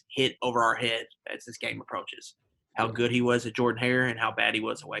stats hit over our head as this game approaches. How good he was at Jordan-Hare and how bad he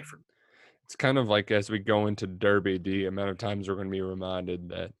was away from him. It's kind of like as we go into Derby, the amount of times we're going to be reminded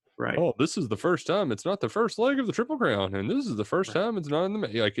that, right, oh, this is the first time it's not the first leg of the Triple Crown, and this is the first time it's not in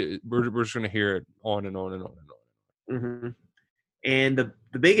the we're just going to hear it on and on and on and on. Mm-hmm. And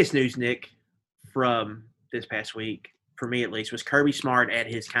the biggest news, Nick, from this past week, for me at least, was Kirby Smart at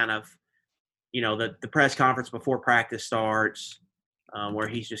his kind of, the press conference before practice starts, where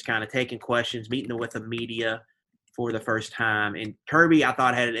he's just kind of taking questions, meeting with the media for the first time. And Kirby, I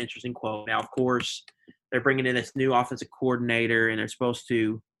thought, had an interesting quote. Now, of course, they're bringing in this new offensive coordinator, and they're supposed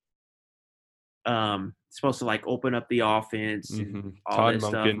to like open up the offense and all Todd this Monken,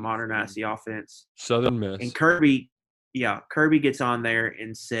 stuff, modernize the offense. Southern Miss. And Kirby gets on there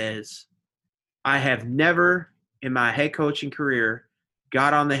and says, I have never in my head coaching career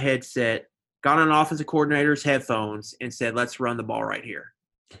got on an offensive coordinator's headphones and said, let's run the ball right here.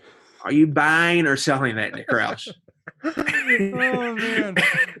 Are you buying or selling that, Nick Roush?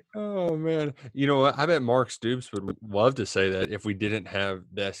 Oh, man. You know what? I bet Mark Stoops would love to say that if we didn't have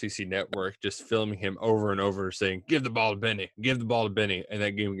the SEC Network just filming him over and over saying, give the ball to Benny, and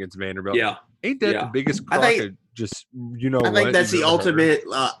that game against Vanderbilt. Yeah. Ain't that the biggest crock of just, I think that's the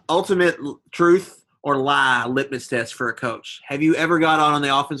ultimate truth or lie litmus test for a coach. Have you ever got on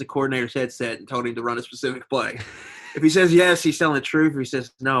the offensive coordinator's headset and told him to run a specific play? If he says yes, he's telling the truth. If he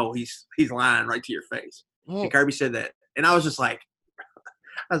says no, he's lying right to your face. Well, and Kirby said that. And I was just like,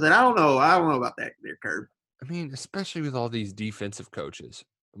 I said, I don't know about that there, Kirby. I mean, especially with all these defensive coaches.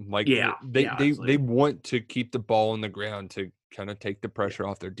 Like, they want to keep the ball on the ground to kind of take the pressure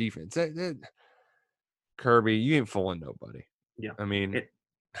off their defense. Kirby, you ain't fooling nobody. Yeah. I mean,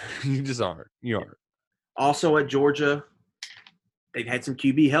 you just aren't. You aren't. Also at Georgia, they've had some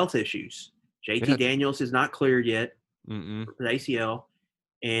QB health issues. JT Daniels is not cleared yet for the ACL.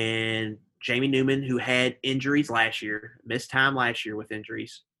 and Jamie Newman, who had injuries last year, missed time last year with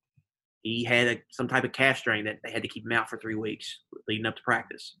injuries. He had some type of calf strain that they had to keep him out for 3 weeks leading up to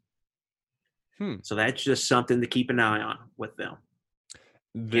practice. So that's just something to keep an eye on with them.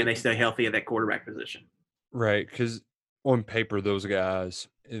 Can they stay healthy at that quarterback position? Right, because on paper, those guys,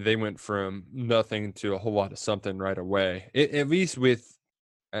 they went from nothing to a whole lot of something right away. At least with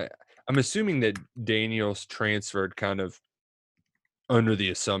I'm assuming that Daniels transferred kind of under the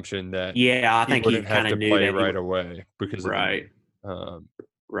assumption that I think he wouldn't have kind to of knew play that right away because of the knee.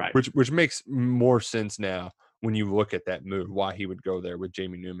 Right. Which makes more sense now when you look at that move, why he would go there with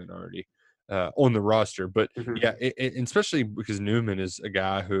Jamie Newman already on the roster. But yeah, especially because Newman is a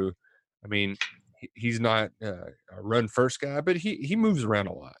guy who, I mean, he's not a run first guy, but he moves around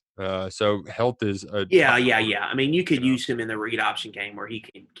a lot. So health is a yeah. I mean, you could use him in the read option game where he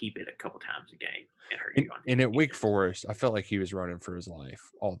can keep it a couple times a game and hurt you. And at Wake Forest, I felt like he was running for his life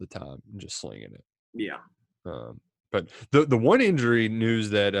all the time and just slinging it. Yeah. But the one injury news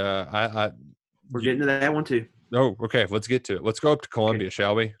that we're getting to that one too. Oh, okay. Let's get to it. Let's go up to Columbia,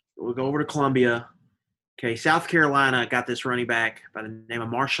 shall we? We'll go over to Columbia. Okay, South Carolina got this running back by the name of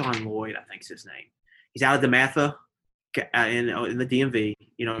Marshawn Lloyd, I think is his name. He's out of DeMatha in the DMV.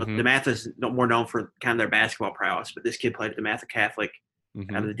 You know, DeMatha is more known for kind of their basketball prowess, but this kid played at DeMatha Catholic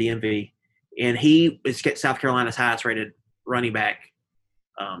out of the DMV. And he is South Carolina's highest rated running back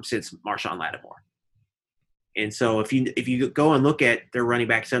since Marshawn Lattimore. And so if you go and look at their running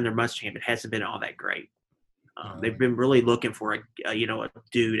backs under Muschamp, it hasn't been all that great. They've been really looking for a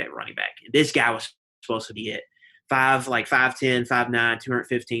dude at running back. And this guy was supposed to be it. 5'10", 5'9",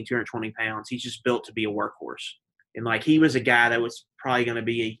 215, 220 pounds. He's just built to be a workhorse. And he was a guy that was probably going to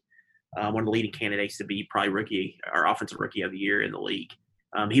be one of the leading candidates to be probably offensive rookie of the year in the league.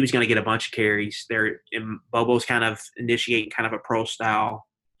 He was going to get a bunch of carries. Bobo's kind of initiating kind of a pro style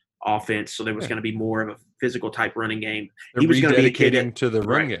offense, so there was going to be more of a physical type running game. He was going to be a kid to the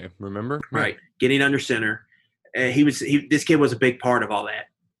run game. Remember, right? Getting under center. This kid was a big part of all that,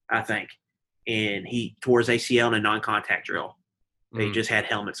 I think. And he tore his ACL in a non-contact drill. They just had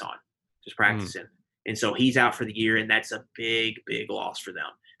helmets on, just practicing. And so he's out for the year, and that's a big, big loss for them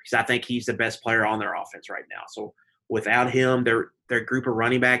because I think he's the best player on their offense right now. So without him, their group of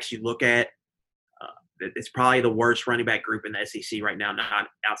running backs you look at, it's probably the worst running back group in the SEC right now, not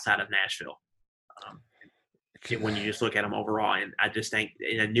outside of Nashville. When you just look at them overall, and I just think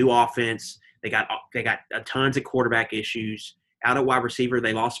in a new offense, they got tons of quarterback issues. Out at wide receiver,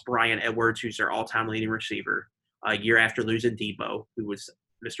 they lost Brian Edwards, who's their all-time leading receiver, a year after losing Debo, who was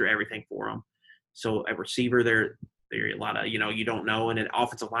Mr. Everything for them. So at receiver, they're a lot of you don't know, and an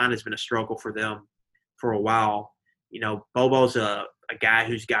offensive line has been a struggle for them for a while. Bobo's a guy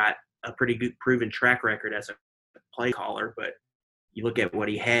who's got a pretty good proven track record as a play caller, but you look at what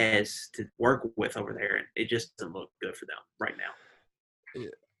he has to work with over there, and it just doesn't look good for them right now.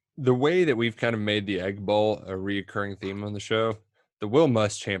 The way that we've kind of made the Egg Bowl a reoccurring theme on the show, the Will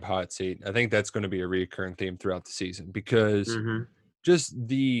Muschamp hot seat, I think that's going to be a reoccurring theme throughout the season because just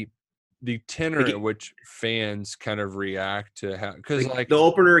the tenor at which fans kind of react to how – because the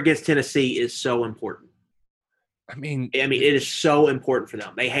opener against Tennessee is so important. I mean, it is so important for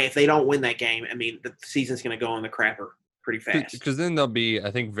them. If they don't win that game, the season's going to go in the crapper pretty fast. Because then they'll be,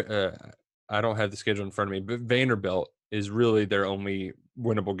 I think, I don't have the schedule in front of me, but Vanderbilt is really their only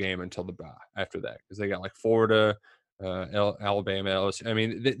winnable game until the bye after that because they got Florida, Alabama,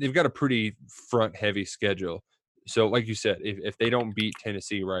 LSU. They've got a pretty front-heavy schedule. So, like you said, if they don't beat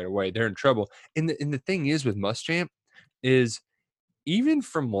Tennessee right away, they're in trouble. And the thing is with Muschamp is even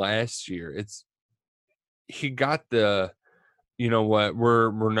from last year, he got the,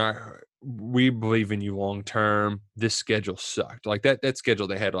 we believe in you long term. This schedule sucked. That schedule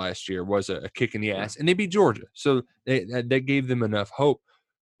they had last year was a kick in the ass, and they beat Georgia, so that gave them enough hope.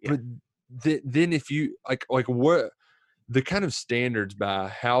 Yeah. But then if you what the kind of standards by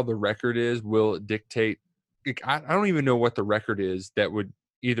how the record is will dictate. I don't even know what the record is that would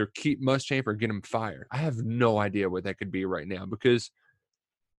either keep Muschamp or get him fired. I have no idea what that could be right now because.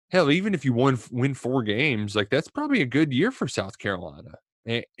 Hell, even if you win 4 games, that's probably a good year for South Carolina.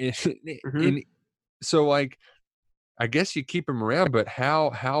 And so, I guess you keep him around, but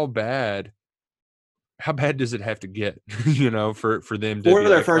how bad does it have to get, for them to be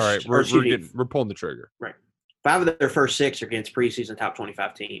their first, all right, we're pulling the trigger. Right. 5 of their first 6 are against preseason top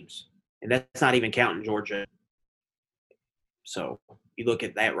 25 teams, and that's not even counting Georgia. So you look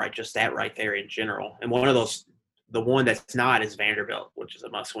at that just that right there in general, and one of those. The one that's not is Vanderbilt, which is a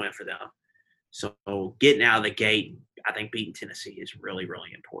must-win for them. So getting out of the gate, I think beating Tennessee is really,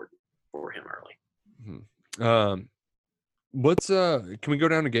 really important for him early. What's can we go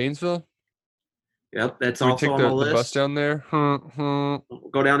down to Gainesville? Yep, that's Can we also take on the the list. bus down there?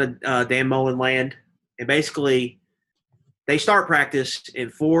 Go down to Dan Mullen land, and basically they start practice,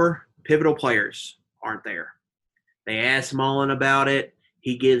 and 4 pivotal players aren't there. They ask Mullen about it.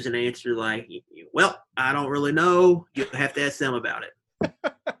 He gives an answer like, well, I don't really know. You'll have to ask them about it.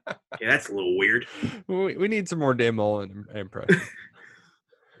 Yeah, that's a little weird. We need some more Dan Mullen impressions.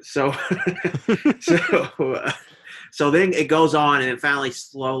 So then it goes on, and then finally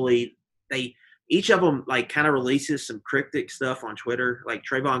slowly each of them like kind of releases some cryptic stuff on Twitter. Like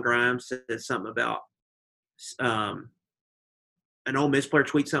Trayvon Grimes says something about an Ole Miss player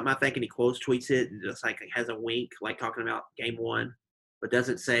tweets something, I think, and he tweets it and just like has a wink, like talking about game 1, but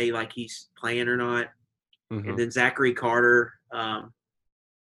doesn't say like he's playing or not. Mm-hmm. And then Zachary Carter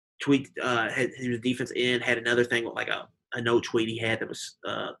tweet he was defense end, had another thing with like a note tweet he had that was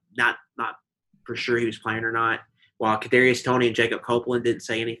not for sure he was playing or not. While Kadarius Toney and Jacob Copeland didn't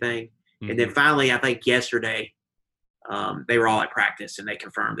say anything. Mm-hmm. And then finally, I think yesterday, they were all at practice and they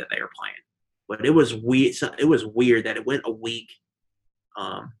confirmed that they were playing. But it was weird. It was weird that it went a week,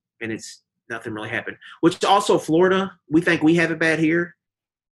 and nothing really happened. Which also Florida, we think we have it bad here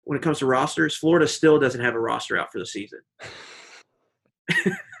when it comes to rosters. Florida still doesn't have a roster out for the season.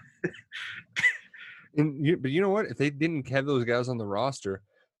 But you know what? If they didn't have those guys on the roster,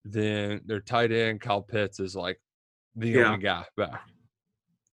 then their tight end Kyle Pitts is like the only guy back.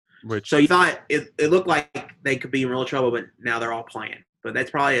 So you thought it looked like they could be in real trouble, but now they're all playing. But that's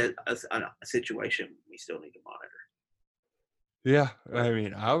probably a situation we still need to monitor. Yeah, I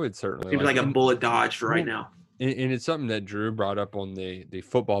mean, I would certainly seems like a bullet dodge for right now. And it's something that Drew brought up on the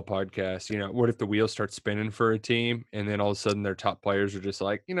football podcast. You know, what if the wheels start spinning for a team, and then all of a sudden their top players are just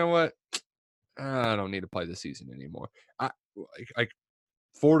like, you know what, I don't need to play this season anymore. Like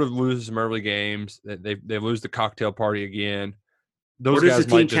Florida loses some early games, they lose the cocktail party again. Those or does guys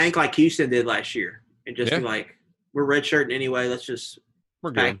the team tank like Houston did last year and just be like, we're redshirting anyway. Let's just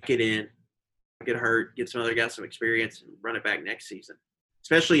back it in, get hurt, get some other guys some experience, and run it back next season.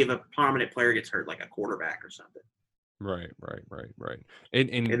 Especially if a prominent player gets hurt, like a quarterback or something. Right.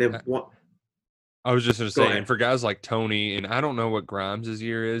 And then I was just going to say, and for guys like Toney, and I don't know what Grimes'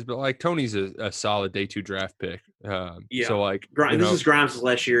 year is, but like Toney's a solid day 2 draft pick. So like this is Grimes'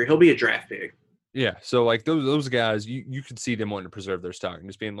 last year. He'll be a draft pick. Yeah, so like those guys, you could see them wanting to preserve their stock and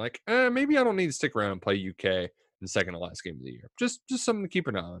just being like, maybe I don't need to stick around and play UK in the second to last game of the year. Just something to keep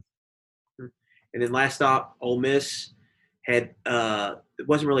an eye on. And then last stop, Ole Miss had it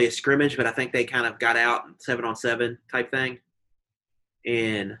wasn't really a scrimmage, but I think they kind of got out 7-on-7 type thing.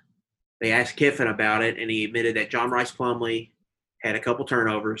 And they asked Kiffin about it, and he admitted that John Rice Plumlee had a couple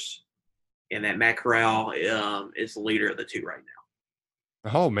turnovers, and that Matt Corral is the leader of the 2 right now.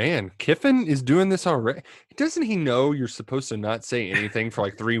 Oh, man. Kiffin is doing this already. Doesn't he know you're supposed to not say anything for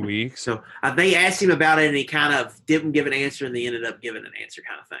like 3 weeks? So they asked him about it, and he kind of didn't give an answer, and they ended up giving an answer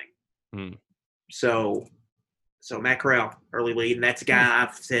kind of thing. So Matt Corral, early lead, and that's a guy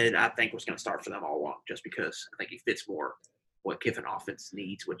I've said I think was going to start for them all along just because I think he fits more what Kiffin offense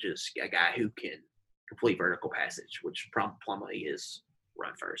needs, which is a guy who can complete vertical passage, which Plumlee is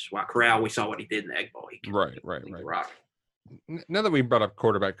run first. While Corral, we saw what he did in the Egg Bowl. He can right. rock. Now that we brought up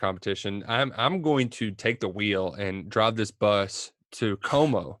quarterback competition, I'm going to take the wheel and drive this bus to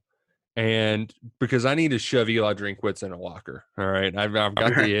Como, and because I need to shove Eli Drinkwitz in a locker. All right, I've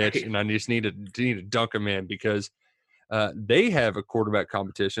got the itch, and I just need to dunk him in because they have a quarterback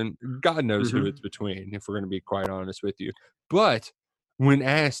competition. God knows who it's between, if we're going to be quite honest with you. But when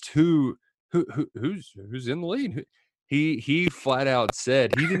asked who's in the lead, he flat out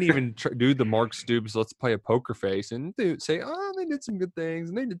said he didn't even do the Mark Stoops, let's play a poker face and say, oh, they did some good things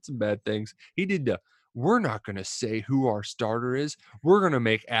and they did some bad things. He did we're not going to say who our starter is. We're going to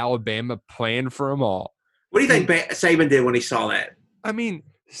make Alabama plan for them all. What do you think Saban did when he saw that? I mean,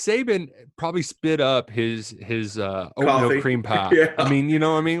 Saban probably spit up his oatmeal cream pie. Yeah. I mean, you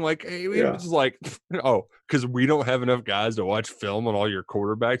know what I mean? Like, it was like, oh, because we don't have enough guys to watch film on all your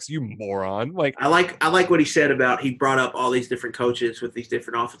quarterbacks, you moron. Like, I like what he said about he brought up all these different coaches with these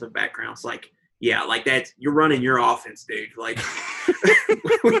different offensive backgrounds. Like, yeah, like that's you're running your offense, dude. Like,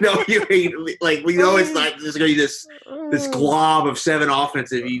 we know you ain't like we know it's not just gonna be this glob of 7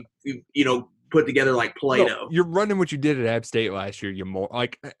 offensive you know put together like Play-Doh. No, you're running what you did at App State last year. You more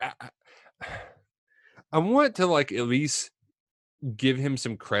like I want to like at least give him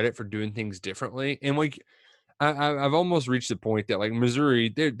some credit for doing things differently. And like I've almost reached the point that like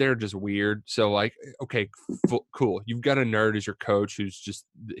Missouri, they're just weird. So like, okay, cool. You've got a nerd as your coach who's just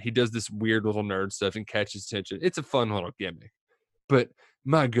he does this weird little nerd stuff and catches attention. It's a fun little gimmick, but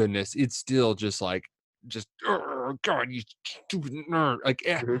my goodness, it's still just like oh God, you stupid nerd. Like,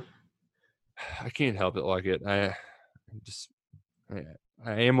 I can't help it like it. I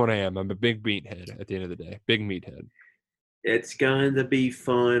am what I am. I'm a big meathead at the end of the day. Big meathead. It's going to be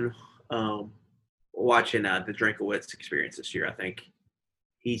fun watching the Drinkowitz experience this year. I think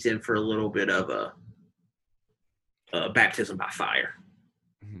he's in for a little bit of a baptism by fire.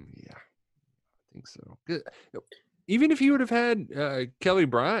 Yeah, I think so. Good. Even if he would have had Kelly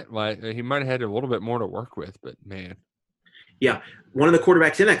Bryant, like he might have had a little bit more to work with. But man, yeah, one of the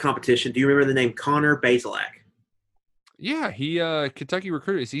quarterbacks in that competition. Do you remember the name Connor Bazelak? Yeah, he Kentucky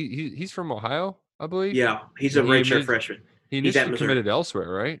recruited. He's from Ohio, I believe. Yeah, he's a redshirt freshman. He initially committed elsewhere,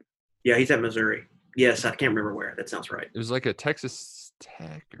 right? Yeah, he's at Missouri. Yes, I can't remember where. That sounds right. It was like a Texas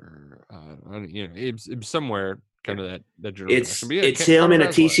Tech or it was somewhere kind of that general. It's him and a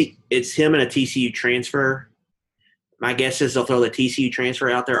TCU. It's him and a TCU transfer. My guess is they'll throw the TCU transfer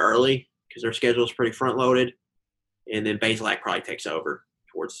out there early because their schedule is pretty front loaded, and then Bazelak probably takes over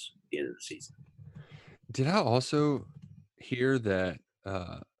towards the end of the season. Did I also hear that?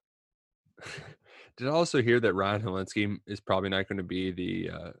 Did I also hear that Ryan Helinski is probably not going to be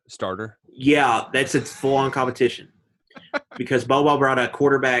the starter? Yeah, that's a full-on competition because Bobo brought a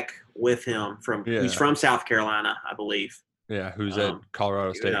quarterback with him who's from South Carolina, I believe. Yeah, who's at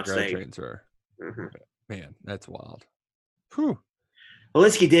Colorado State grad transfer. Mm-hmm. Man, that's wild. Whew.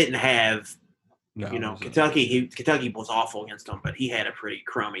 Helinski didn't have, Kentucky. Kentucky was awful against him, but he had a pretty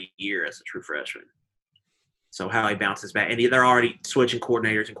crummy year as a true freshman. So how he bounces back, and they're already switching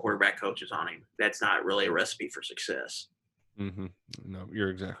coordinators and quarterback coaches on him. That's not really a recipe for success. Mm-hmm. No, you're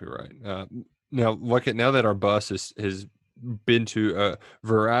exactly right. Now that our bus has been to a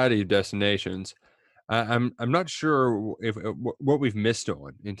variety of destinations, I'm not sure if what we've missed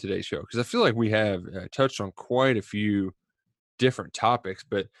on in today's show, because I feel like we have touched on quite a few different topics,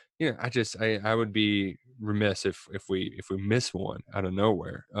 but I would be remiss if we miss one out of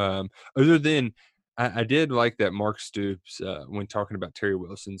nowhere. Other than I did like that Mark Stoops when talking about Terry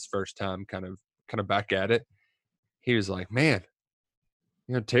Wilson's first time, kind of back at it. He was like, "Man,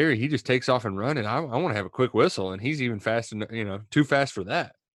 Terry, he just takes off and run, and I want to have a quick whistle, and he's even fast, too fast for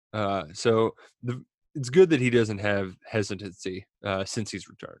that." So it's good that he doesn't have hesitancy since he's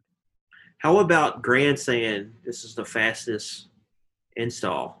returned. How about Grant saying this is the fastest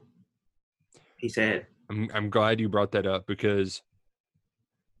install he's had? I'm glad you brought that up because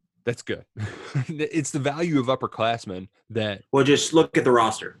that's good. It's the value of upperclassmen that. Well, just look at the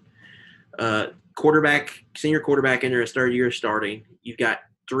roster. Senior quarterback in there his third year starting. You've got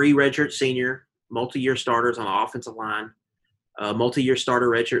 3 redshirt senior, multi-year starters on the offensive line, multi-year starter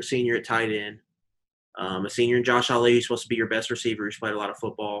redshirt senior at tight end, a senior in Josh Ali, who's supposed to be your best receiver, who's played a lot of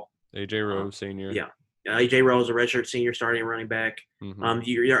football. A.J. Rose, senior. Yeah. A.J. Rose, a redshirt senior starting running back. Mm-hmm.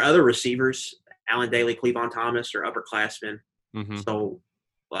 Your other receivers, Allen Daly, Cleavon Thomas, are upperclassmen. Mm-hmm. So,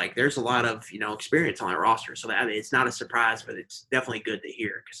 there's a lot of, experience on that roster. So, it's not a surprise, but it's definitely good to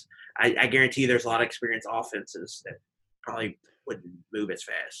hear because I guarantee you there's a lot of experienced offenses that probably wouldn't move as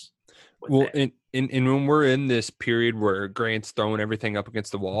fast. Well, and when we're in this period where Grant's throwing everything up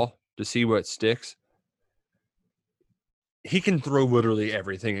against the wall to see what sticks, he can throw literally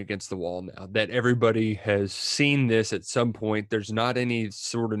everything against the wall now. That everybody has seen this at some point. There's not any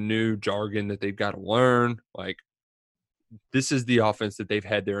sort of new jargon that they've got to learn. Like, this is the offense that they've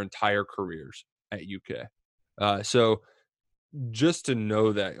had their entire careers at UK. So just to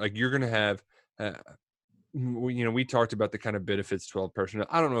know that, like, you're going to have, we talked about the kind of benefits 12 personnel.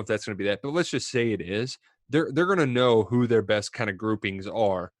 I don't know if that's going to be that, but let's just say it is. They're going to know who their best kind of groupings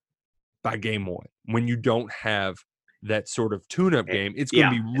are by game one. When you don't have that sort of tune-up game, it's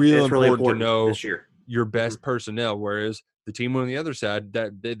going to be real important to know your best personnel, whereas the team on the other side,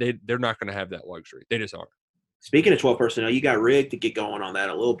 that they're not going to have that luxury. They just aren't. Speaking of 12 personnel, you got Rigg to get going on that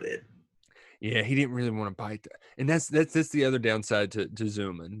a little bit. Yeah, he didn't really want to bite that. And that's the other downside to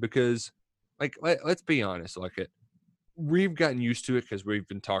Zuman, because, like, let's be honest, we've gotten used to it because we've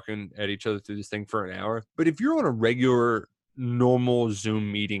been talking at each other through this thing for an hour. But if you're on a regular, normal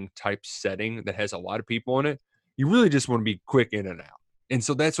Zoom meeting type setting that has a lot of people in it, you really just want to be quick in and out. And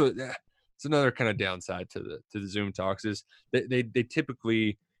so it's another kind of downside to the Zoom talks is they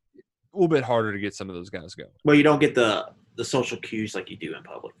typically a little bit harder to get some of those guys going. Well, you don't get the social cues like you do in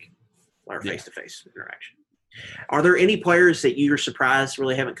public or face-to-face interaction. Are there any players that you're surprised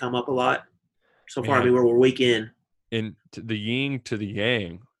really haven't come up a lot so far? I mean, we're a week in. And the yin to the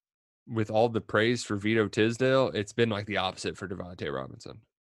yang, with all the praise for Vito Tisdale, it's been like the opposite for Devontae Robinson.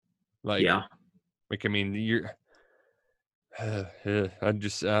 I mean, you're. I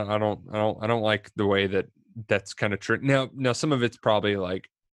don't like the way that's kind of tricky. Now some of it's probably like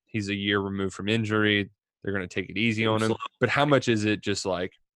he's a year removed from injury. they're going to take it easy on him. But how much is it just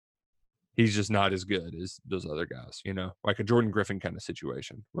like he's just not as good as those other guys, you know, like a Jordan Griffin kind of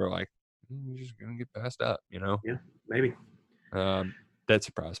situation where like you're just going to get passed up, you know? Yeah, maybe. That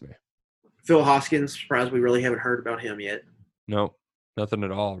surprised me. Phil Hoskins, surprised we really haven't heard about him yet. No, nothing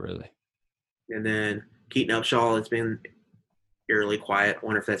at all, really. And then Keaton Upshaw, it's been eerily quiet. I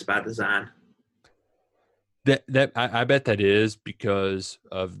wonder if that's by design. I bet that is because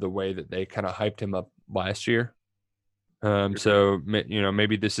of the way that they kind of hyped him up last year. So, you know,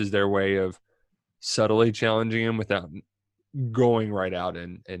 maybe this is their way of subtly challenging him without going right out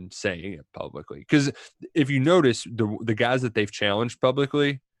and saying it publicly. Because if you notice, the guys that they've challenged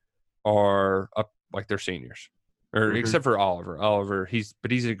publicly are up like they're seniors, or except for Oliver. Oliver, he's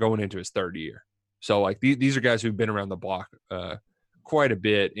going into his third year. So like these are guys who've been around the block quite a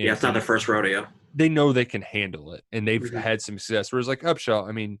bit. Yeah, it's not their first rodeo. They know they can handle it, and they've had some success. Whereas like Upshaw,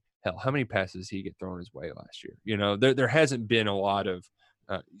 I mean, hell, how many passes did he get thrown his way last year? You know, there hasn't been a lot of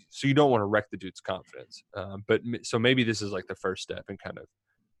so you don't want to wreck the dude's confidence. But so maybe this is like the first step in kind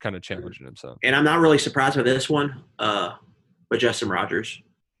of challenging himself. And I'm not really surprised by this one, but Justin Rogers.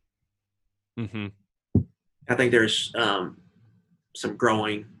 Mm-hmm. I think there's some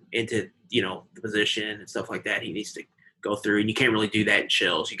growing into, you know, the position and stuff like that he needs to go through. And you can't really do that in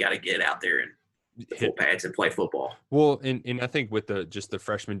shells. You got to get out there and the full pads and play football. Well, and I think with the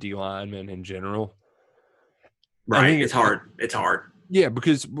freshman D linemen in general. Right. It's hard. It's hard. Yeah,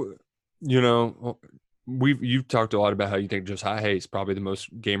 because, you know, you've talked a lot about how you think Josiah Hayes probably the most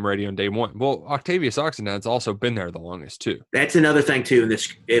game ready on day one. Well, Octavius Oxenad's also been there the longest too. That's another thing too.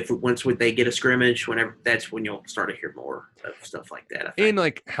 Once they get a scrimmage, whenever that's when you'll start to hear more of stuff like that. I think. And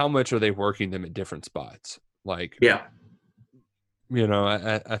like, how much are they working them at different spots? Like, yeah, you know,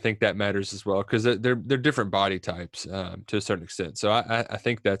 I think that matters as well because they're different body types to a certain extent. So I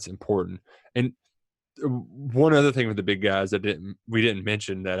think that's important. And one other thing with the big guys that we didn't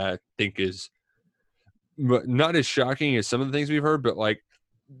mention that I think is not as shocking as some of the things we've heard, but like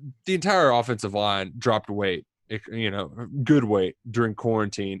the entire offensive line dropped weight, you know, good weight during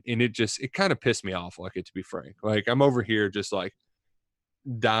quarantine. And it kind of pissed me off, like it, to be frank. Like I'm over here just like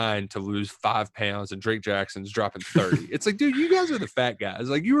dying to lose 5 pounds and Drake Jackson's dropping 30. It's like, dude, you guys are the fat guys.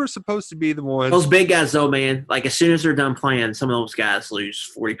 Like you were supposed to be the ones. Those big guys though, man, like as soon as they're done playing, some of those guys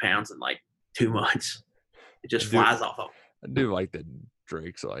lose 40 pounds in like 2 months. It just flies off of them. I do like that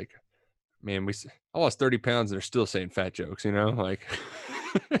Drake's like, man, I lost 30 pounds and they're still saying fat jokes, you know? Like,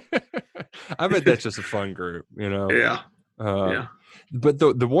 I bet that's just a fun group, you know? Yeah. Yeah. But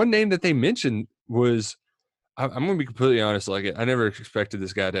the one name that they mentioned was, I'm going to be completely honest, like I never expected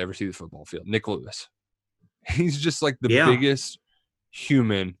this guy to ever see the football field. Nick Lewis. He's just like the biggest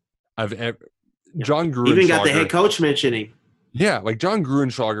human I've ever. Yeah. John Gruenschlager. Even got the head coach mentioning. Yeah, like John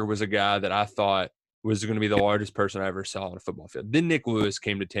Gruenschlager was a guy that I thought was going to be the largest person I ever saw on a football field. Then Nick Lewis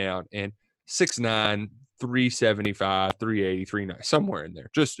came to town and 6'9", 375, 380, 390, somewhere in there.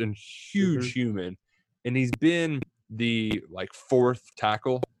 Just a huge human. And he's been the like fourth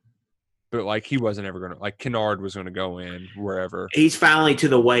tackle, but like he wasn't ever going to, like Kennard was going to go in wherever. He's finally to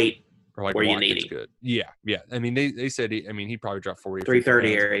the weight or like where you need him. Good. Yeah, yeah. I mean, they said he probably dropped 40.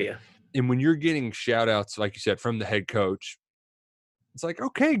 330 area. And when you're getting shout outs, like you said, from the head coach, it's like,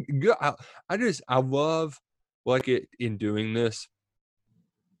 okay, good. I love like it in doing this.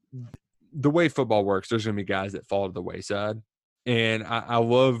 The way football works, there's going to be guys that fall to the wayside. And I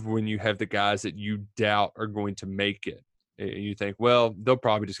love when you have the guys that you doubt are going to make it. You think, well, they'll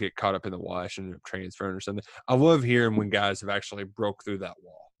probably just get caught up in the wash and end up transferring or something. I love hearing when guys have actually broke through that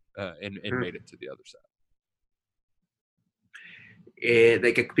wall and made it to the other side.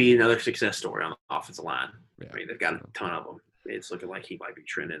 They could be another success story on the offensive line. Yeah. I mean, they've got a ton of them. It's looking like he might be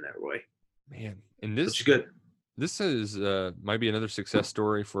trending that way. Man, and this is good. This is might be another success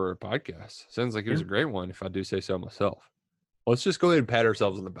story for a podcast. Sounds like it was a great one, if I do say so myself. Let's just go ahead and pat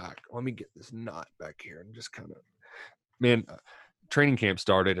ourselves on the back. Let me get this knot back here and just kind of, man, training camp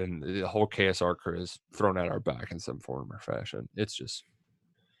started and the whole KSR crew is thrown at our back in some form or fashion. It's just,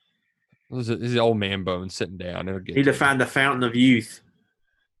 this is the old man bone sitting down. It'll get need to find the fountain of youth.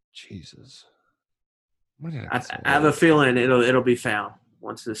 Jesus. I have a feeling it'll be found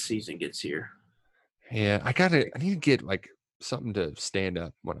once this season gets here. Yeah, I need to get like something to stand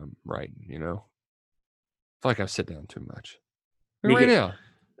up when I'm writing, you know? I feel like I sit down too much. Right now.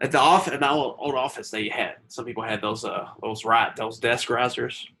 At the office, in my old office, they had some people had those desk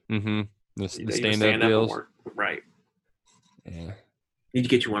risers. Mm-hmm. The stand-up deals. Right. Yeah. Need to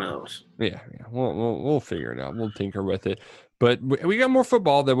get you one of those. Yeah. We'll figure it out. We'll tinker with it. But we got more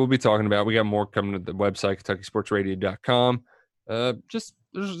football that we'll be talking about. We got more coming to the website, KentuckySportsRadio.com. just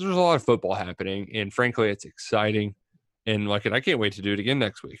there's a lot of football happening, and frankly, it's exciting. And I can't wait to do it again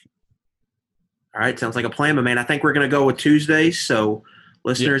next week. All right, sounds like a plan, but man, I think we're going to go with Tuesdays. So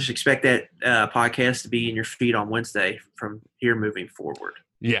listeners, expect that podcast to be in your feed on Wednesday from here moving forward.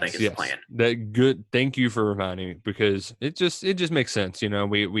 Yes, I think it's the plan. That good. Thank you for reminding me, because it just makes sense.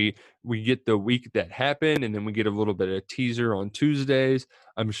 We get the week that happened, and then we get a little bit of teaser on Tuesdays.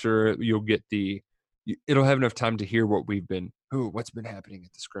 I'm sure you'll get it'll have enough time to hear what's been happening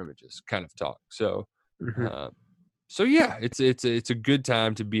at the scrimmages kind of talk. So, so yeah, it's a good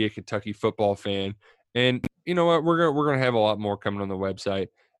time to be a Kentucky football fan. And you know what? We're gonna have a lot more coming on the website.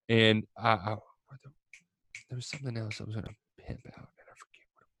 And there was something else I was gonna pimp out.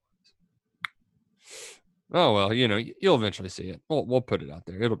 Oh, well, you'll eventually see it. We'll put it out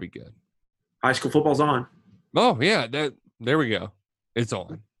there. It'll be good. High school football's on. Oh, yeah. There we go. It's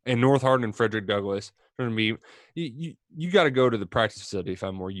on. And North Hardin and Frederick Douglass are going to be – you got to go to the practice facility if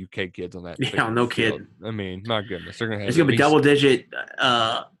I'm more UK kids on that. Yeah, no kidding. I mean, my goodness. They're going to have – There's going to be double-digit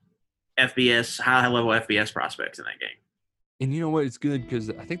FBS, high-level FBS prospects in that game. And you know what? It's good because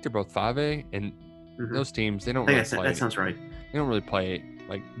I think they're both 5A, and those teams, they don't really play. That sounds right. They don't really play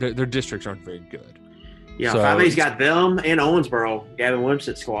 – their districts aren't very good. Yeah, 5A's got them and Owensboro, Gavin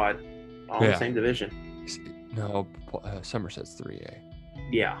Wimsett squad, all in the same division. No, Somerset's 3A.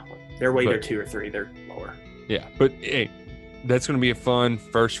 Yeah, they're either 2 or 3. They're lower. Yeah, but hey, that's going to be a fun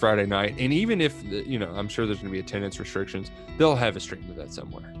first Friday night. And even if, I'm sure there's going to be attendance restrictions, they'll have a stream of that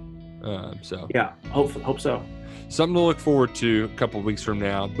somewhere. So yeah, hope so. Something to look forward to a couple of weeks from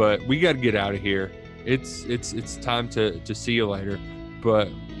now. But we got to get out of here. It's time to see you later. But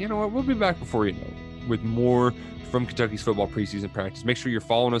you know what? We'll be back before you know it with more from Kentucky's football preseason practice. Make sure you're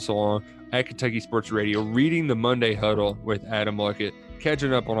following us along at Kentucky Sports Radio, reading the Monday Huddle with Adam Luckett,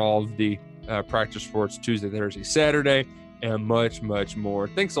 catching up on all of the practice reports Tuesday, Thursday, Saturday, and much, much more.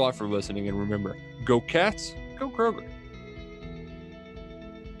 Thanks a lot for listening. And remember, go Cats, go Kroger.